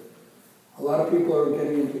into. A lot of people are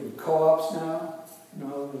getting into co-ops now, you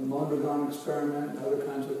know, the Mander experiment and other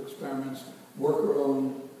kinds of experiments,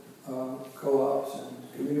 worker-owned co-ops and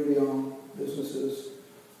community-owned businesses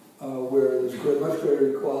where there's much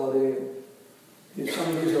greater equality. Some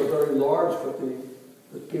of these are very large, but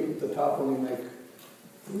the people at the top only make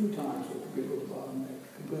 3 times what the people at the bottom make.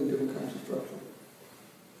 Completely different kinds of structure.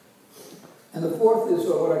 And the fourth is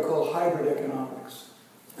what I call hybrid economics.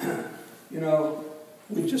 You know,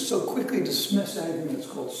 we just so quickly dismiss anything that's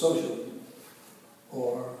called socialism,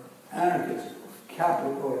 or anarchism, or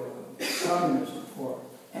capital, or communism, or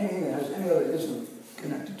anything that has any other ism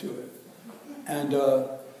connected to it. And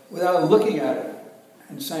without looking at it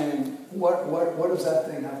and saying, what does that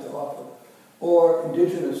thing have to offer? Or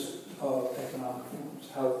indigenous economic forms,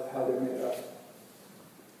 how they're made up.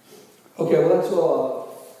 Okay, well that's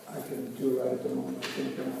all I can do right at the moment. I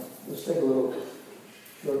think let's take a little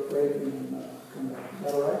short break and then come back. Is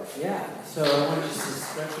that all right? Yeah, so I want just to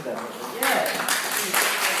stretch it out. Yeah.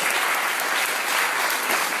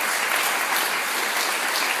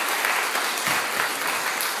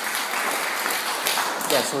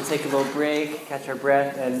 Yeah, so we'll take a little break, catch our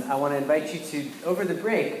breath, and I want to invite you to, over the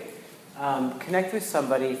break, connect with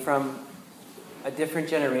somebody from a different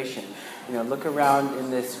generation. Look around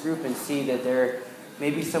in this group and see that there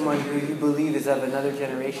may be someone who you believe is of another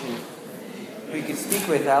generation who you could speak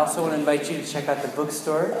with. I also want to invite you to check out the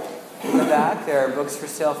bookstore in the back. There are books for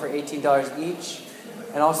sale for $18 each.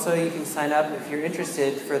 And also you can sign up if you're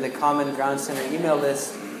interested for the Common Ground Center email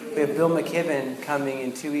list. We have Bill McKibben coming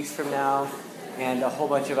in 2 weeks from now and a whole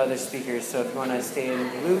bunch of other speakers. So if you want to stay in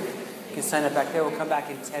the loop, you can sign up back there. We'll come back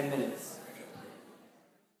in 10 minutes.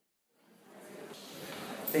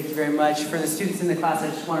 Thank you very much. For the students in the class, I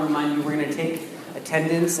just want to remind you we're going to take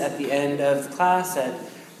attendance at the end of the class at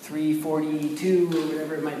 3:42 or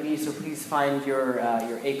whatever it might be. So please find your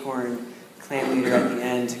Acorn clan leader at the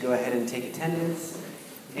end to go ahead and take attendance.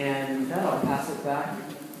 And with that, I'll pass it back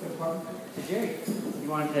to Jerry. You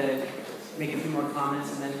wanted to make a few more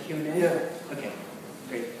comments and then Q&A? Yeah. Okay,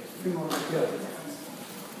 great. A few more, yeah.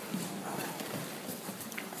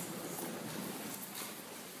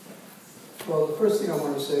 Well, the first thing I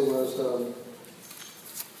wanted to say was that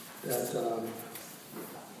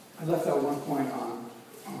I left out one point on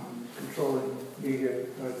controlling media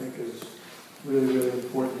that I think is really, really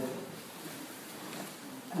important.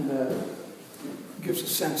 And that gives a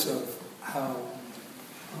sense of how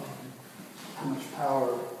much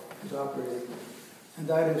power is operating. And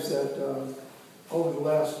that is that over the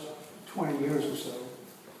last 20 years or so,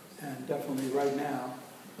 and definitely right now,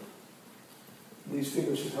 these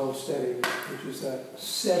figures have held steady, which is that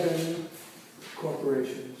 7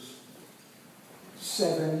 corporations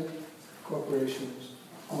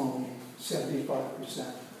own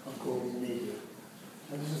 75% of global media.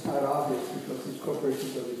 And this is not obvious because these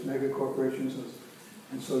corporations are these mega corporations,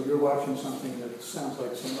 and so you're watching something that sounds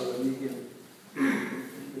like some other medium,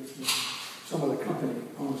 some other company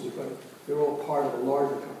owns it, but they're all part of a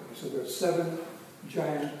larger company. So there are 7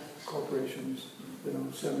 giant corporations that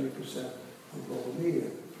own 70% of global media.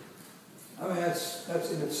 I mean, that's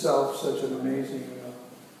in itself such an amazing,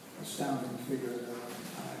 astounding figure that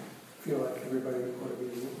I feel like everybody ought to be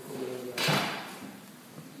aware of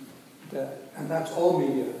that. And that's all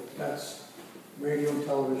media. That's radio and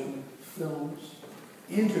television, films,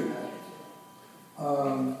 internet,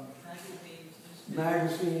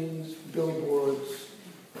 magazines, billboards,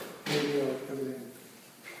 radio, everything,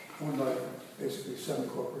 owned by basically 7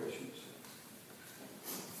 corporations.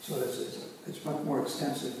 So it's much more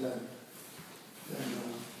extensive than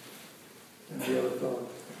the other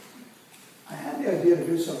thought. I had the idea to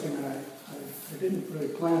do something, and I didn't really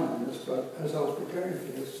plan on this, but as I was preparing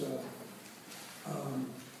for this,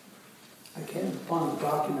 I came upon a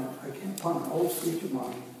document, I came upon an old speech of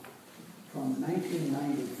mine from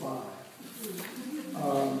 1995,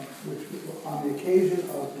 which on the occasion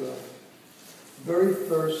of the very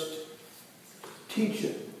first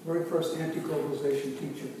teach-in, very first anti-globalization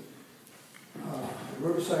teach-in,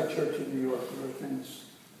 Riverside Church in New York, a very famous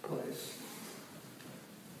place.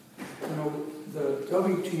 The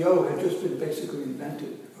WTO had just been basically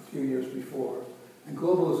invented a few years before, and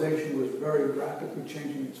globalization was very rapidly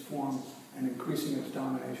changing its form and increasing its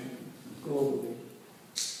domination globally.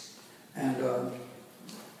 And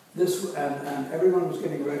and everyone was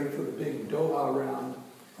getting ready for the big Doha round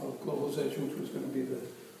of globalization, which was going to be the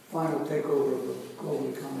final takeover of the global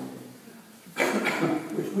economy,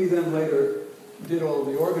 which we then later did all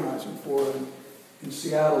the organizing for. And in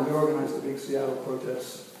Seattle, we organized the big Seattle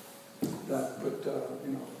protests that put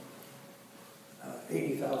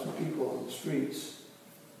 80,000 people on the streets.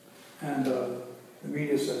 And the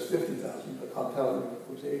media says 50,000, but I'll tell you it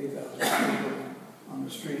was 80,000 people on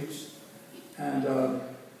the streets. And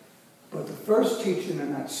but the first teach-in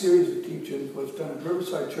in that series of teach-ins was done at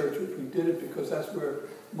Riverside Church, which we did it because that's where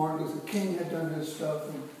Martin Luther King had done his stuff.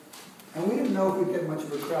 And we didn't know if we'd get much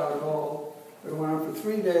of a crowd at all. But it went on for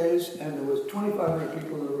 3 days, and there was 2,500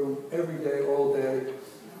 people in the room every day, all day.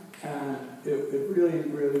 And it really,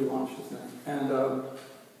 really launched the thing. And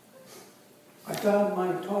I found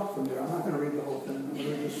my talk from there. I'm not going to read the whole thing. I'm going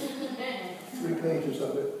to read just 3 pages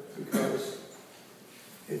of it because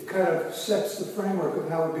it kind of sets the framework of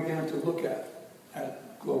how we began to look at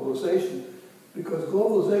globalization. Because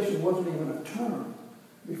globalization wasn't even a term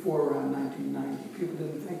before around 1990. People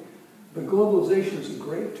didn't think. But globalization is a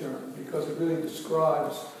great term because it really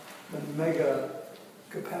describes the mega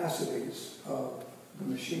capacities of the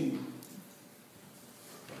machine.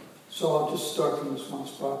 So I'll just start from this one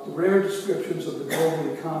spot. The rare descriptions of the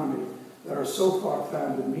global economy that are so far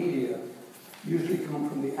found in media usually come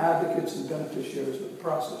from the advocates and beneficiaries of the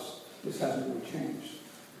process. This hasn't really changed.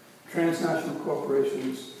 Transnational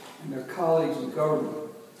corporations and their colleagues in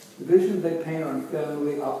government The visions they paint are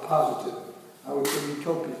unfailingly positive. I would say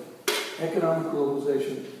utopian. Economic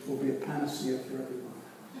globalization will be a panacea for everyone.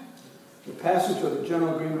 The passage of the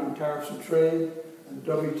General Agreement on Tariffs and Trade and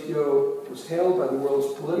the WTO was hailed by the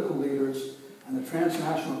world's political leaders and the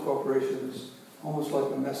transnational corporations almost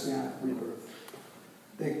like a messianic rebirth.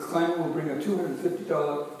 They claim it will bring a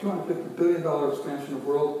 $250 billion expansion of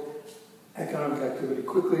world economic activity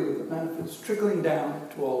quickly, with the benefits trickling down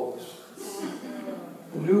to all of us.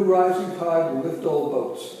 The new rising tide will lift all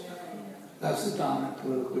boats. That's the dominant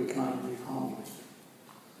political economy only.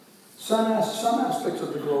 Some aspects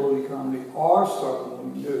of the global economy are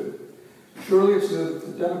startlingly new. Surely it's new that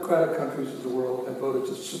the democratic countries of the world have voted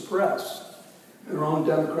to suppress their own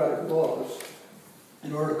democratic laws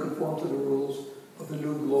in order to conform to the rules of the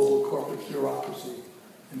new global corporate bureaucracy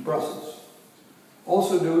in Brussels.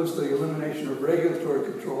 Also new is the elimination of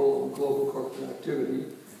regulatory control of global corporate activity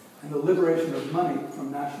and the liberation of money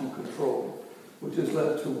from national control, which has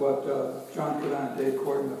led to what John Cadan and Dave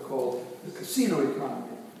Corton have called the casino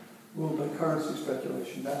economy, ruled by currency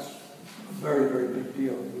speculation. That's a very, very big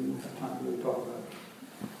deal. We don't have time to really talk about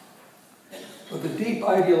it. But the deep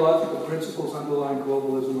ideological principles underlying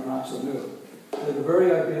globalism are not so new. They're the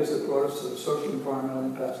very ideas that brought us to the social and environmental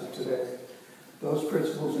impasse of today. Those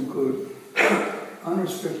principles include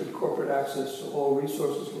unrestricted corporate access to all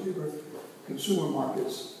resources, labor, consumer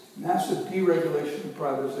markets, massive deregulation and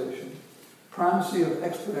privatization, primacy of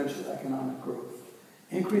exponential economic growth,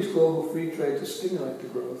 increased global free trade to stimulate the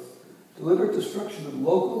growth, deliberate destruction of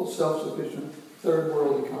local, self-sufficient third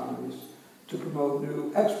world economies to promote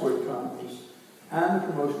new export economies, and the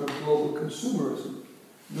promotion of global consumerism,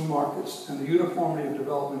 new markets, and the uniformity of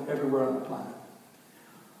development everywhere on the planet.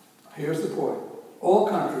 Here's the point. All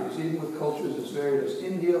countries, even with cultures as varied as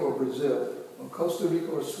India or Brazil, or Costa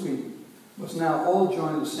Rica or Sweden, must now all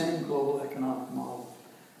join the same global economic model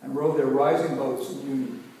and row their rising boats in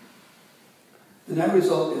union. The net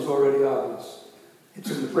result is already obvious.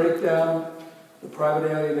 It's in the breakdown, the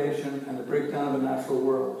private alienation, and the breakdown of the natural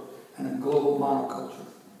world, and in global monoculture.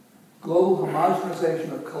 Global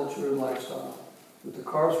homogenization of culture and lifestyle, with the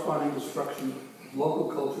corresponding destruction of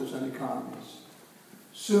local cultures and economies.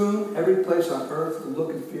 Soon, every place on earth will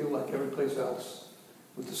look and feel like every place else,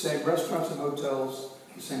 with the same restaurants and hotels,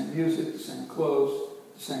 the same music, the same clothes,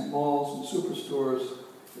 the same malls and superstores,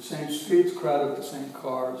 the same streets crowded with the same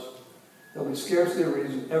cars. There'll be scarcely a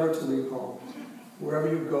reason ever to leave home. Wherever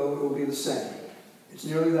you go, it will be the same. It's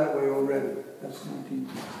nearly that way already. That's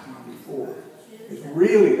 1994. It's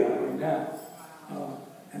really that way now.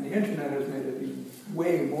 And the internet has made it even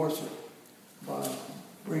way more so by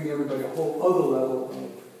bringing everybody a whole other level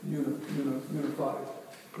of unified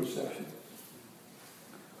perception.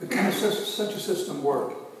 But can such a system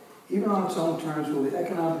work? Even on its own terms, will the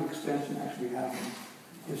economic expansion actually happen?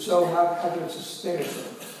 If so, how can it sustain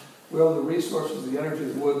itself? Where will the resources, the energy,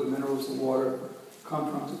 the wood, the minerals, the water come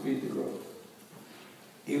from to feed the growth?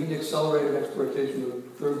 Even the accelerated exploitation of the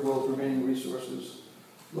third world's remaining resources,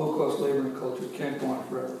 low-cost labor and culture can't go on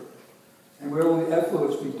forever. And where will the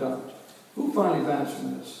effluence be dumped? Who finally benefits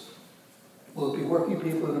from this? Will it be working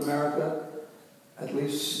people in America, at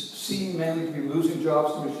least seen mainly to be losing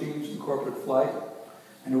jobs to machines and corporate flight,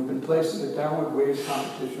 and who have been placed in a downward wage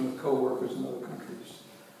competition with co-workers in other countries?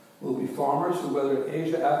 Will it be farmers who, whether in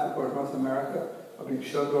Asia, Africa, or North America, are being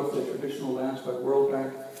shoved off their traditional lands by World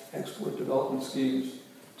Bank export development schemes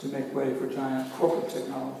to make way for giant corporate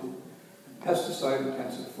technology and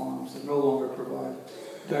pesticide-intensive farms that no longer provide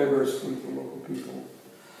diverse food for local people?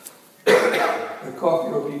 Like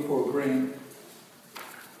coffee or beef or grain.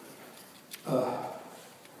 I'm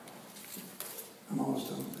almost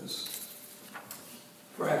done with this.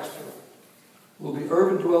 For export. Will be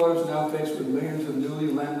urban dwellers now faced with millions of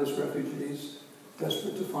newly landless refugees,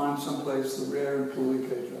 desperate to find someplace the rare and poorly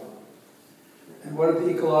paid job? And what are the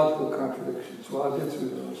ecological contradictions? Well, I did through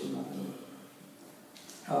those.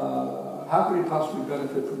 How can we possibly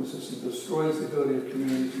benefit from a system that destroys the ability of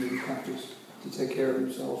communities in these countries to take care of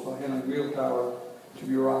themselves while handing real power to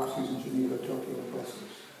bureaucracies in Geneva, Tokyo, and Brussels?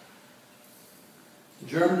 The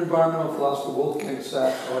German environmental philosopher Wolfgang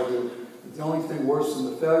Sachs argued that the only thing worse than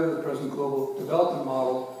the failure of the present global development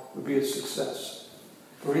model would be its success.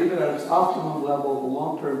 For even at its optimum level, the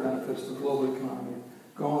long-term benefits of the global economy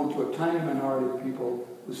go only to a tiny minority of people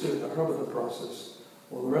who sit at the hub of the process,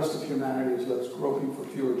 while the rest of humanity is left groping for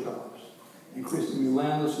fewer jobs, increasingly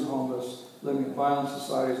landless and homeless, living in violent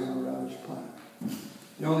societies on a ravaged planet.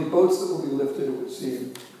 The only boats that will be lifted, it would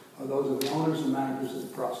seem, are those of the owners and managers of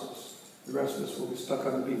the process. The rest of us will be stuck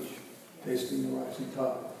on the beach, tasting the rising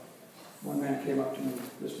tide. One man came up to me,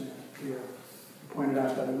 this man here, and pointed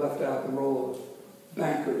out that I left out the role of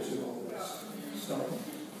bankers and all this. So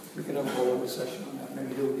we could have a whole other session on that.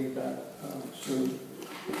 Maybe we'll need that soon.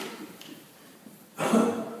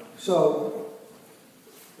 So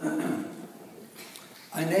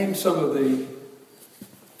I named some of the,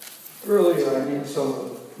 earlier I named some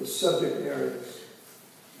of the subject areas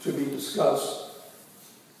to be discussed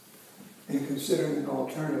in considering an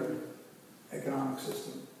alternative economic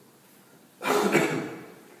system.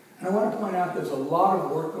 And I want to point out there's a lot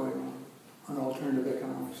of work going on alternative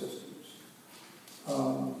economic systems.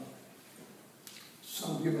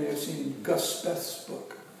 Some of you may have seen Gus Speth's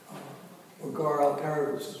book, or Gar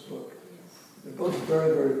Alperovitch's book. They're both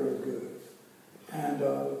very, very, very good. And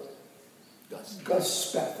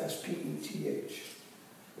Gus Speth, S-P-E-T-H,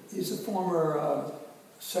 he's a former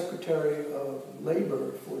Secretary of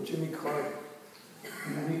Labor for Jimmy Carter.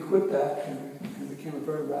 And then he quit that and became a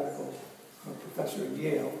very radical professor at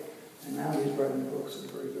Yale. And now he's writing books that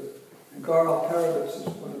are very good. And Gar Alperovitch is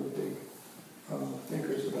one of the big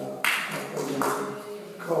thinkers about organizing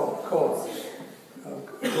co-ops,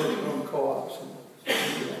 work-owned co-ops, and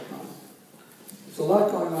things of that kind. There's a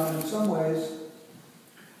lot going on. In some ways,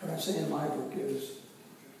 what I say in my book is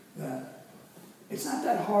that it's not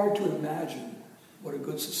that hard to imagine what a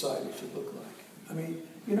good society should look like. I mean,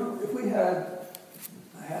 you know, if we had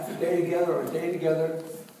a half a day together or a day together,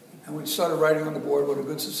 and we started writing on the board what a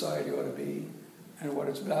good society ought to be and what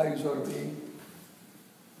its values ought to be,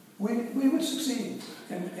 we would succeed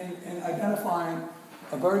in identifying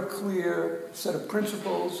a very clear set of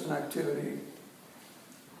principles and activity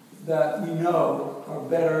that we know are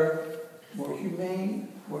better, more humane,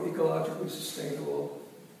 more ecologically sustainable,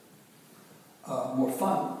 more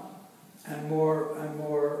fun, and more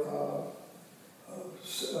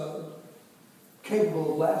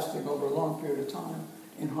capable of lasting over a long period of time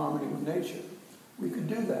in harmony with nature. We could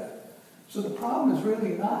do that. So the problem is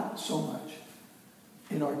really not so much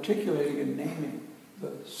in articulating and naming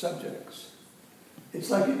the subjects. It's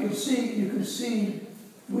like you can see,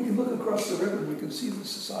 we can look across the river, we can see the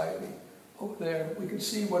society over there, we can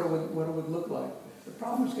see what it would look like. The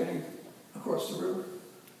problem is getting across the river.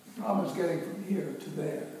 The problem is getting from here to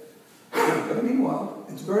there. But meanwhile,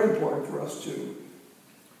 it's very important for us to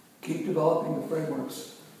keep developing the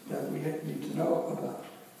frameworks that we need to know about.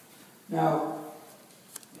 Now,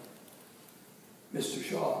 Mr.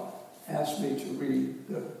 Shaw asked me to read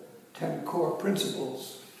the 10 core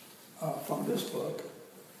principles from this book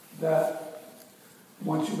that,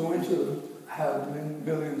 once you go into them, have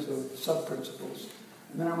millions of sub-principles.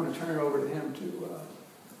 And then I'm going to turn it over to him to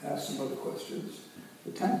ask some other questions.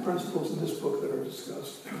 The 10 principles in this book that are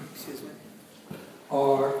discussed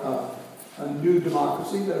are a new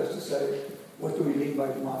democracy, that is to say, what do we mean by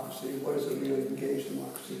democracy? What is a really engaged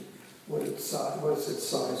democracy? What is its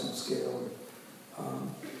size and scale?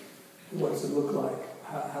 What does it look like?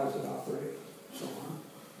 How does it operate? So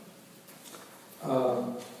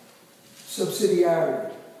on.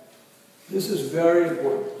 Subsidiarity. This is very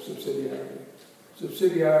important, subsidiarity.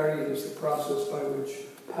 Subsidiarity is the process by which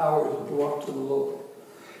power is brought to the local.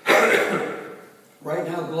 Right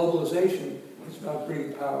now, globalization is about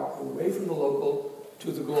bringing power away from the local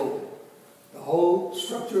to the global. The whole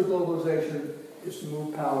structure of globalization is to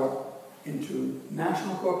move power into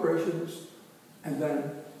national corporations and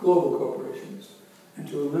then global corporations, and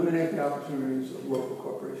to eliminate the opportunities of local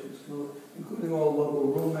corporations, including all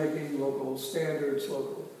local rulemaking, local standards,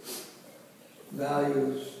 local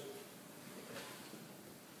values.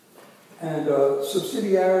 And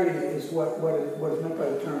subsidiarity is what is meant by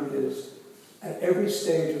the term is, at every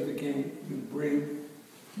stage of the game, you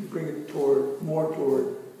bring it more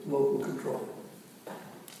toward local control.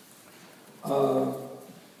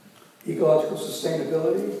 Ecological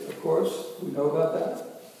sustainability, of course, we know about that.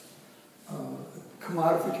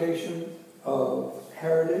 Commodification of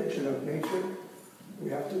heritage and of nature. We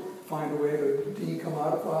have to find a way to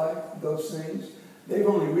de-commodify those things. They've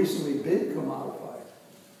only recently been commodified.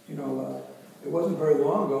 You know, it wasn't very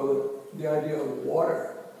long ago that the idea of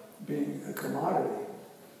water being a commodity,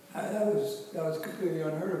 that was completely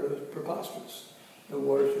unheard of. It was preposterous. The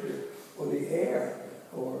water should be, or the air,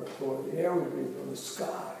 or the air would be, or the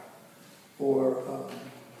sky, or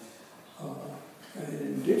in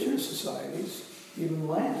indigenous societies, even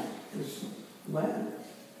land is land.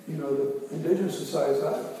 You know, the indigenous societies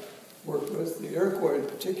I've worked with, the Iroquois in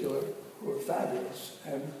particular, who are fabulous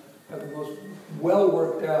and have the most well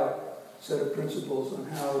worked out set of principles on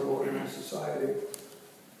how to organize society.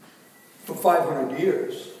 For 500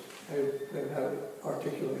 years, they've had it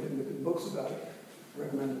articulated and there have been books about it. I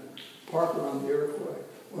recommend Parker on the Iroquois.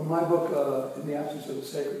 Well, my book, In the Absence of the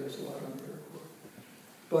Sacred, there's a lot on the Iroquois.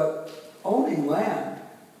 But owning land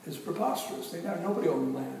is preposterous. Nobody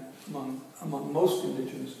owned land among most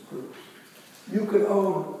indigenous groups. You could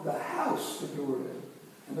own the house that you were in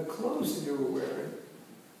and the clothes that you were wearing,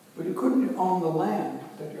 but you couldn't own the land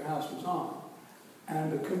that your house was on.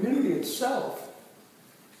 And the community itself,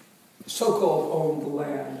 so-called owned the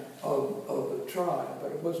land of the tribe,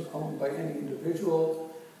 but it wasn't owned by any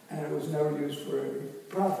individual, and it was never used for any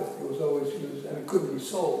profit. It was always used, and it couldn't be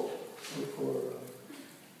sold.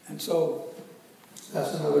 And so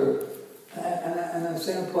that's another, and the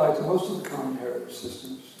same applied to most of the common heritage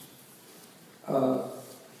systems.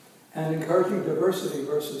 And encouraging diversity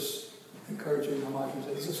versus encouraging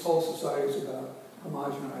homogenization. This whole society is about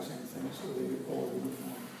homogenizing things so they get all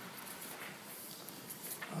uniform.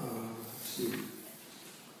 Let's see.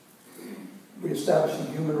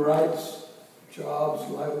 Reestablishing human rights, jobs,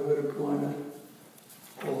 livelihood, employment,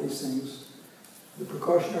 all these things. The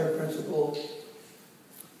precautionary principle,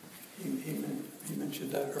 he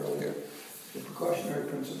mentioned that earlier. The precautionary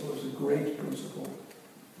principle is a great principle.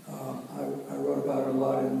 I wrote about it a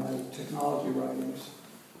lot in my technology writings.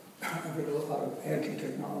 I've written a lot of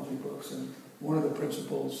anti-technology books, and one of the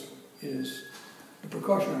principles is the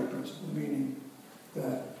precautionary principle, meaning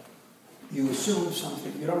that you assume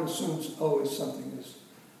something. You don't assume always something is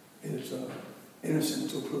innocent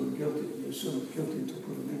until proven guilty. You assume it's guilty until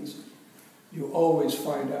proven innocent. You always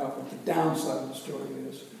find out what the downside of the story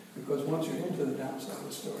is, because once you're into the downside of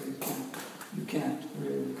the story, you can't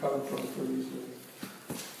really recover from it very easily.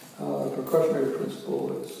 The precautionary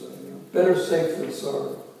principle is better safe than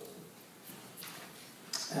sorry.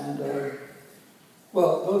 And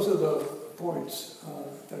well, those are the points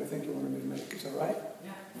that I think you wanted me to make. Is that right?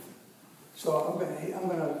 Yeah. So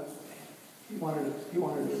he wanted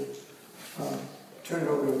to turn it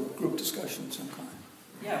over to group discussion of some kind.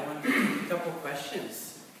 Yeah, a couple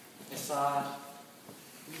questions. I saw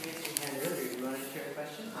you raised your hand earlier. Do you want to share a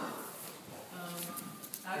question?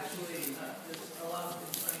 Actually, there's a lot of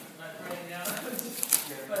things I'm not writing down,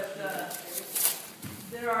 but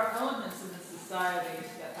there are elements in the society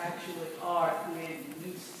that actually are creating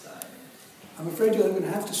new society. I'm afraid you're going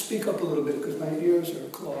to have to speak up a little bit because my ears are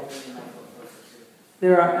clogged.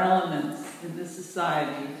 There are elements in this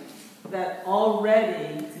society that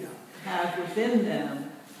already have within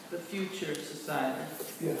them the future society.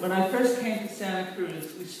 Yeah. When I first came to Santa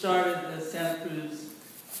Cruz, we started the Santa Cruz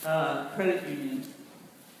Credit Union.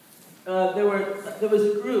 There was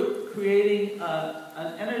a group creating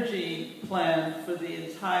an energy plan for the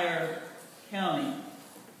entire county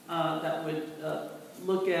that would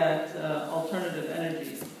look at alternative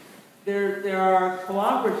energy. There are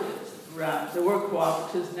cooperatives around. There were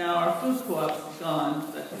cooperatives. Now our food co-op is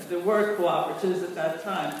gone, but there were cooperatives at that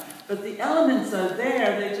time. But the elements are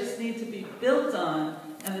there. They just need to be built on.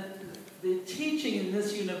 And the teaching in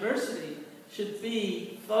this university should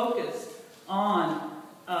be focused on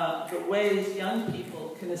the ways young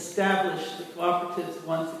people can establish the cooperatives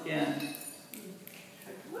once again.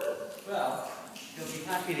 Well, you'll be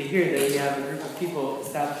happy to hear that we have a group of people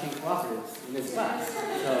establishing cooperatives in this class.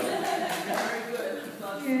 So, Very good. I'm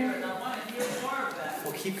glad to hear it. I want to hear more of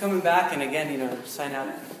that. we'll keep coming back, and again, sign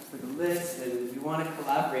up for the list, and if you want to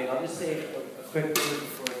collaborate, I'll just say a quick word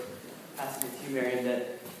before passing it to you, Marion,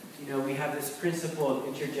 that we have this principle of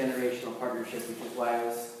intergenerational partnership, which is why I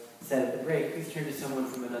was said at the break, please turn to someone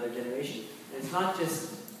from another generation. And it's not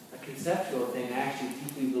just a conceptual thing. I actually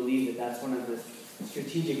deeply believe that that's one of the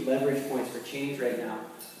strategic leverage points for change right now.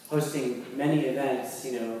 Hosting many events,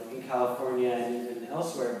 in California and even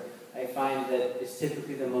elsewhere, I find that it's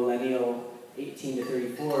typically the millennial 18 to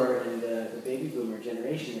 34 and the baby boomer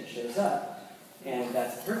generation that shows up. And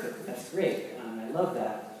that's perfect. That's great. I love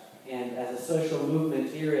that. And as a social movement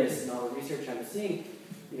theorist and all the research I'm seeing,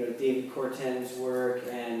 David Corten's work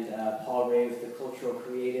and Paul Ray with the cultural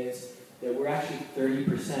creatives, that we're actually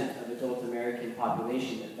 30% of adult American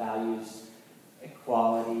population that values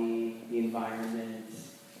equality, the environment,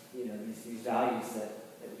 these values that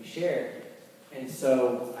we share. And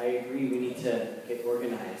so I agree we need to get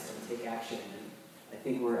organized and take action. And I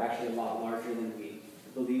think we're actually a lot larger than we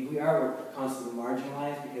believe we are. We're constantly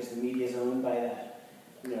marginalized because the media is owned by that,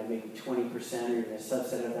 maybe 20% or a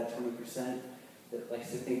subset of that 20% that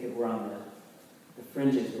likes to think that we're on the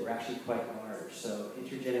fringes, but we're actually quite large. So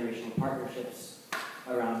intergenerational partnerships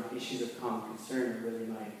around issues of common concern are really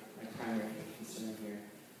my primary concern here.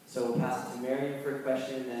 So we'll pass it to Marion for a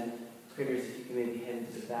question, and then Critters, if you can maybe head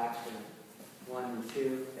into the back for 1 and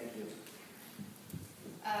 2. Thank you.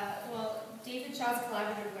 Well, David Shaw's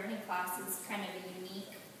collaborative learning class is kind of a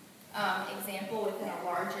unique example within a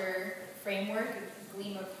larger framework, a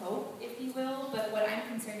gleam of hope, if you will. But what I'm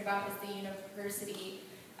concerned about is the university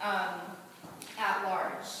at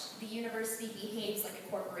large. The university behaves like a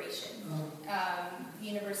corporation. The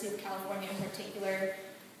University of California in particular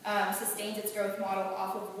sustains its growth model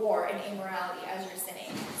off of war and immorality, as you're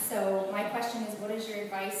saying. So my question is, what is your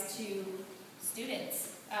advice to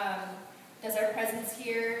students? Does our presence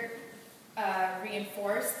here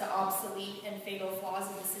reinforce the obsolete and fatal flaws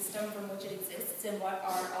of the system from which it exists, and what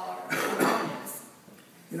are our alternatives?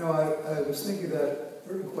 You know, I was thinking that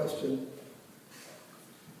very question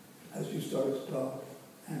as you started to talk,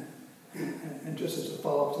 and just as a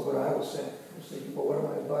follow-up to what I was saying, I was thinking, well, what am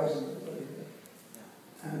I advising everybody here?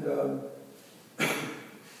 And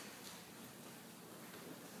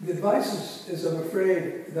the advice is I'm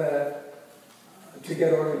afraid that to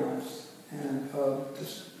get organized, and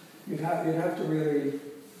you'd have to really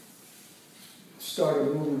start a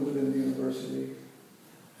movement within the university.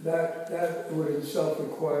 That would itself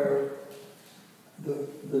require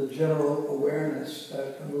the general awareness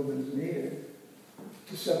that a movement is needed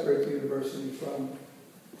to separate the university from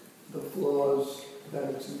the flaws that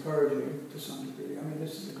it's encouraging to some degree. I mean,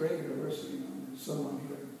 this is a great university. You know, there's someone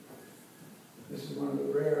here. This is one of the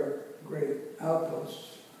rare great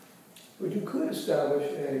outposts. But you could establish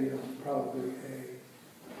probably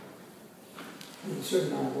with a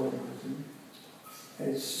certain amount of organizing, a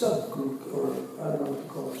subgroup, or I don't know what to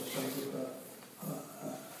call it,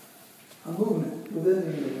 a movement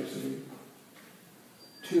within the university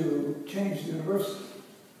to change the university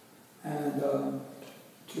and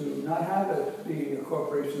to not have it be a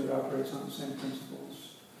corporation that operates on the same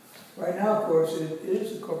principles. Right now, of course, it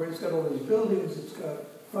is a corporation. It's got all these buildings, it's got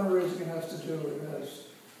fundraising it has to do, it has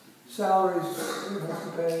salaries it has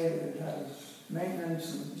to pay, it has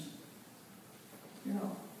maintenance, and you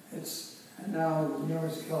know, and now the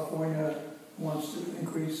University of California wants to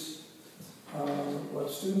increase what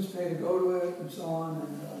students pay to go to it, and so on.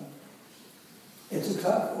 And it's a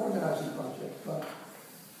tough organizing project, but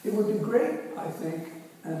it would be great, I think,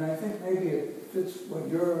 and I think maybe it fits what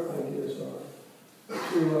your ideas are,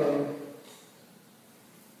 to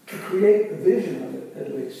create a vision of it,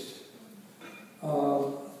 at least.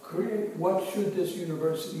 Create what should this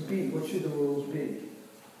university be? What should the rules be?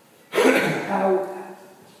 How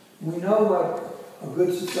we know what a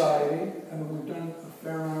good society, I mean, we've done a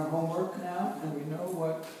fair amount of homework now, and we know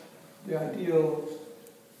what the ideal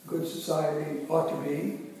good society ought to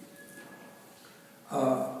be.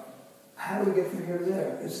 How do we get from here to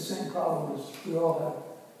there? It's the same problem as we all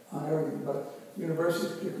have on everything, but university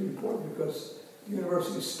is particularly important because the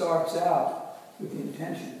university starts out with the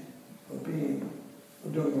intention of doing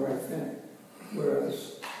the right thing,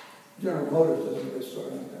 whereas General Motors doesn't really start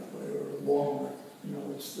out that way, or Walmart. You know,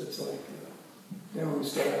 it's like they only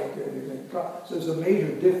start out there. So there's a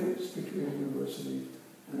major difference between a university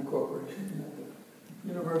and a corporation. You know,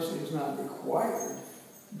 the university is not required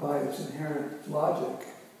by its inherent logic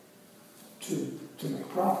to make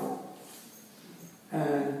profit,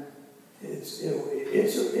 and its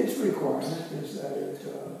requirement is that it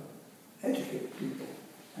educate people.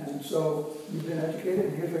 And so you've been educated,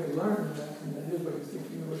 and here's what you learned, and here's what you think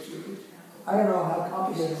the university is. I don't know how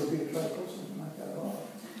complicated it would be to try to put something like that at all.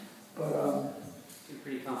 But it's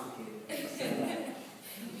pretty complicated.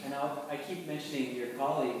 And I keep mentioning your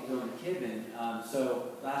colleague, Bill McKibben.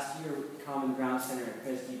 So last year, Common Ground Center at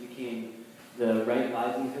Kresge became the Right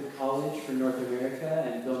Livelihood College for North America,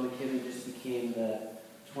 and Bill McKibben just became the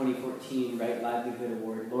 2014 Right Livelihood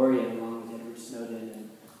Award laureate, along with Edward Snowden and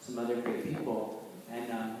some other great people. And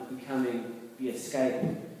he'll be coming via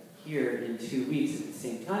Skype here in 2 weeks at the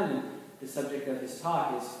same time. And the subject of his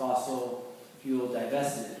talk is fossil fuel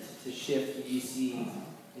divestment, to shift the DC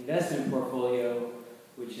investment portfolio,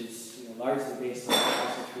 which is largely based on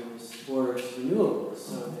fossil fuels, towards renewables.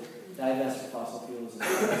 So divest for fossil fuels and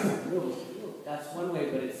renewables. That's one way,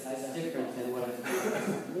 but it's different than what I'm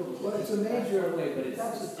hearing. Well, it's a major way, but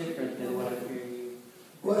it's different than what I'm hearing you.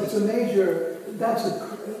 Well, it's a major. That's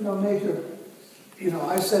a major. You know,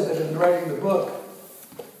 I said that in writing the book,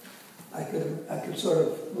 I could sort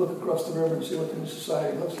of look across the river and see what the new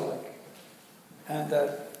society looks like, and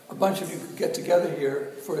that a bunch of you could get together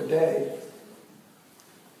here for a day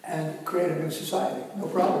and create a new society. No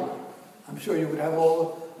problem. I'm sure you would have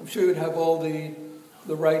all. I'm sure you'd have all the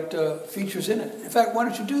right features in it. In fact, why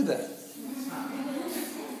don't you do that?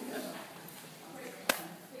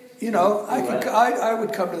 You know, I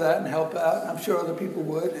would come to that and help out. I'm sure other people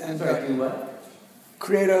would. And sorry, do what?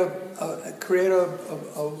 Create a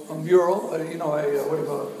mural, a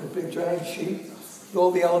big giant sheet with all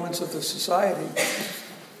the elements of the society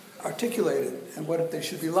articulated and what they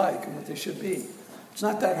should be like and what they should be. It's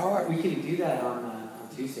not that hard. We can do that on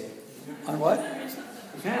Tuesday. On what?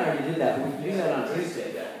 We kind of already did that, but we can do that on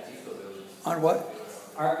Tuesday. On what?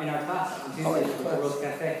 In our class on Tuesday Oh, in at the class. World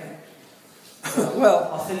Cafe.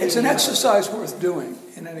 Well, it's an exercise worth doing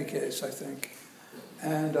in any case, I think,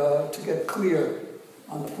 and to get clear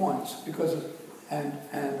on the points, because,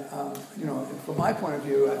 you know, from my point of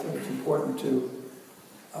view, I think it's important to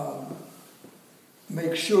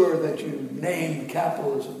make sure that you name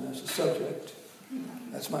capitalism as a subject.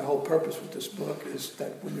 That's my whole purpose with this book, is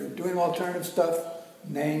that when you're doing alternative stuff,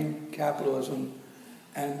 name capitalism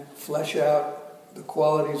and flesh out the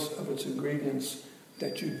qualities of its ingredients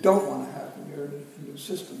that you don't want to have in your new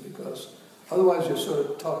system, because otherwise you're sort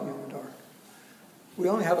of talking in the dark. We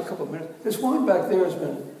only have a couple of minutes. This woman back there has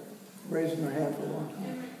been raising her hand for a long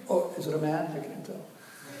time. Oh, is it a man? I can't tell.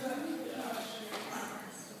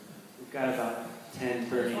 We've got about 10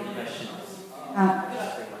 burning questions.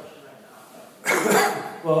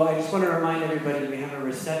 Well, I just want to remind everybody we have a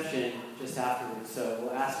reception just afterwards, so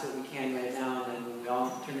we'll ask what we can right now, and then when we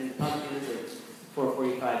all turn into pumpkins at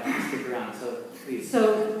 4:45, you can stick around, so please.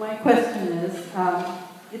 So my question is,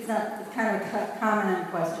 it's kind of a common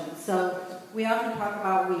question. So we often talk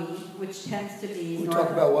about weed, which tends to be... We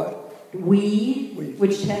talk about what? Weed,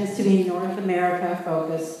 which tends to be North America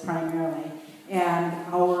focused primarily, and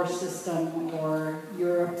our system, or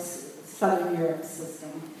Southern Europe's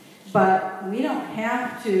system. But we don't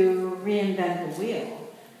have to reinvent the wheel.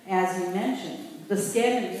 As you mentioned, the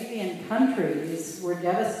Scandinavian countries were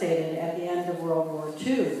devastated at the end of World War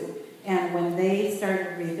II, and when they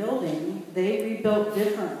started rebuilding, they rebuilt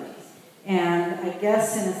differently. And I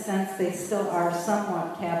guess in a sense they still are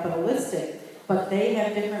somewhat capitalistic, but they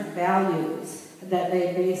have different values that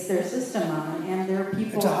they base their system on, and their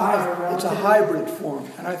people It's a hybrid form,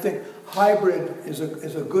 and I think hybrid is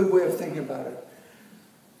a good way of thinking about it.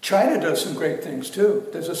 China does some great things too.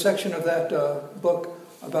 There's a section of that book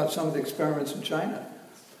about some of the experiments in China.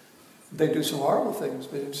 They do some horrible things,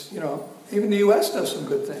 but it's, you know, even the U.S. does some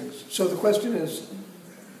good things. So the question is,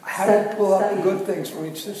 how do you pull out the good things from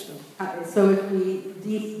each system? So if we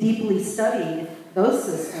deeply studied those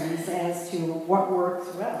systems as to what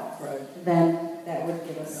works well, right, then that would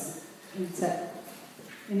give us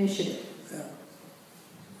initiative. Yeah.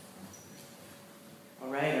 All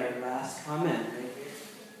right, our last comment right here.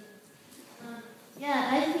 Yeah,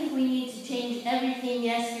 I think we need to change everything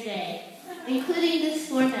yesterday, including this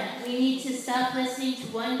format. We need to stop listening to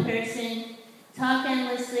one person, talk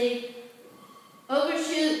endlessly.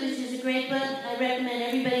 Overshoot, which is a great book, I recommend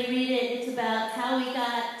everybody read it. It's about how we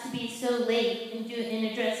got to be so late in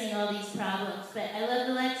addressing all these problems. But I love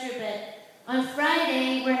the lecture, but on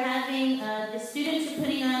Friday we're having, the students are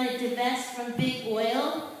putting on a divest from Big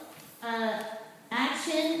Oil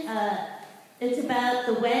action. It's about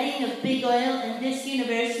the wedding of Big Oil and this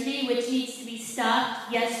university, which needs to be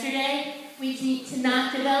stopped yesterday. We need to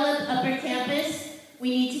not develop upper campus. We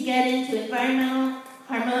need to get into environmental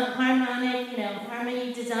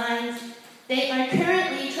harmony designs. They are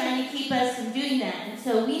currently trying to keep us from doing that. And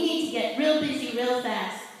so we need to get real busy real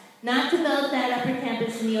fast, not develop that upper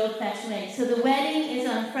campus in the old-fashioned way. So the wedding is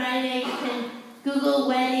on Friday. You can Google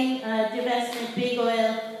wedding divestment Big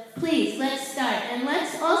Oil. Please, let's start. And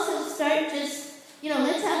let's also start just,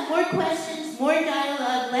 let's have more questions, more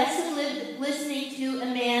dialogue, less of listening to a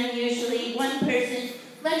man, usually one person,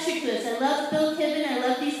 lecture to us. I love Bill Kibben, I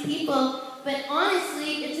love these people, but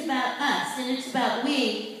honestly, it's about us, and it's about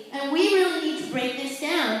we. And we really need to break this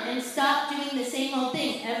down and stop doing the same old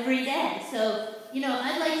thing every day. So,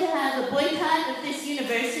 I'd like to have a boycott of this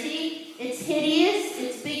university. It's hideous,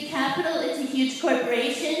 it's big capital, it's a huge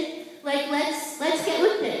corporation. Let's get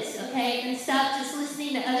with this, okay? And stop just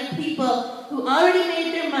listening to other people who already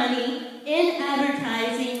made their money in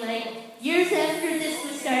advertising, years after this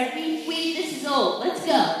was started. This is old. Let's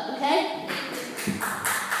go, okay?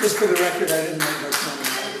 Just for the record, I didn't make much money.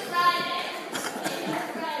 Friday.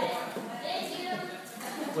 Thank you.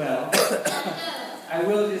 Well, I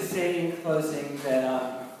will just say in closing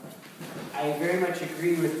that I very much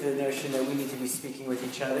agree with the notion that we need to be speaking with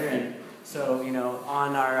each other. And so,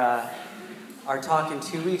 on our talk in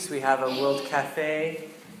 2 weeks, we have a World Cafe.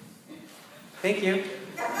 Thank you.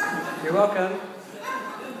 You're welcome.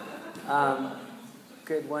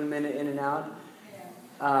 Good 1 minute in and out.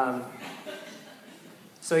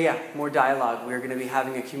 So yeah, more dialogue. We're going to be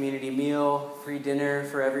having a community meal, free dinner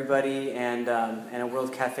for everybody, and a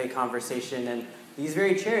World Cafe conversation. And these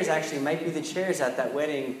very chairs actually might be the chairs at that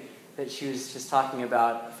wedding that she was just talking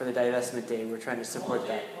about for the divestment day. We're trying to support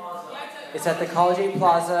that. It's at the College 8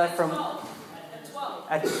 Plaza from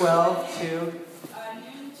at 12 to noon to, I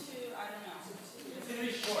don't know. It's going to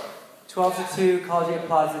be short. 12 to 2, College 8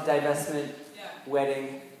 Plaza divestment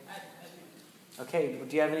wedding. Okay,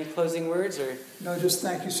 do you have any closing words or? No, just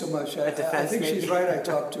thank you so much. I think maybe? she's right. I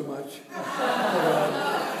talk too much.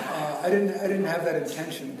 I didn't have that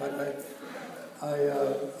intention, but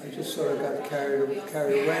I just sort of got carried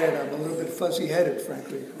away, and I'm a little bit fuzzy-headed,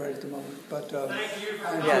 frankly, right at the moment. But Thank you for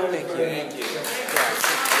thank you. Thank you. Yeah.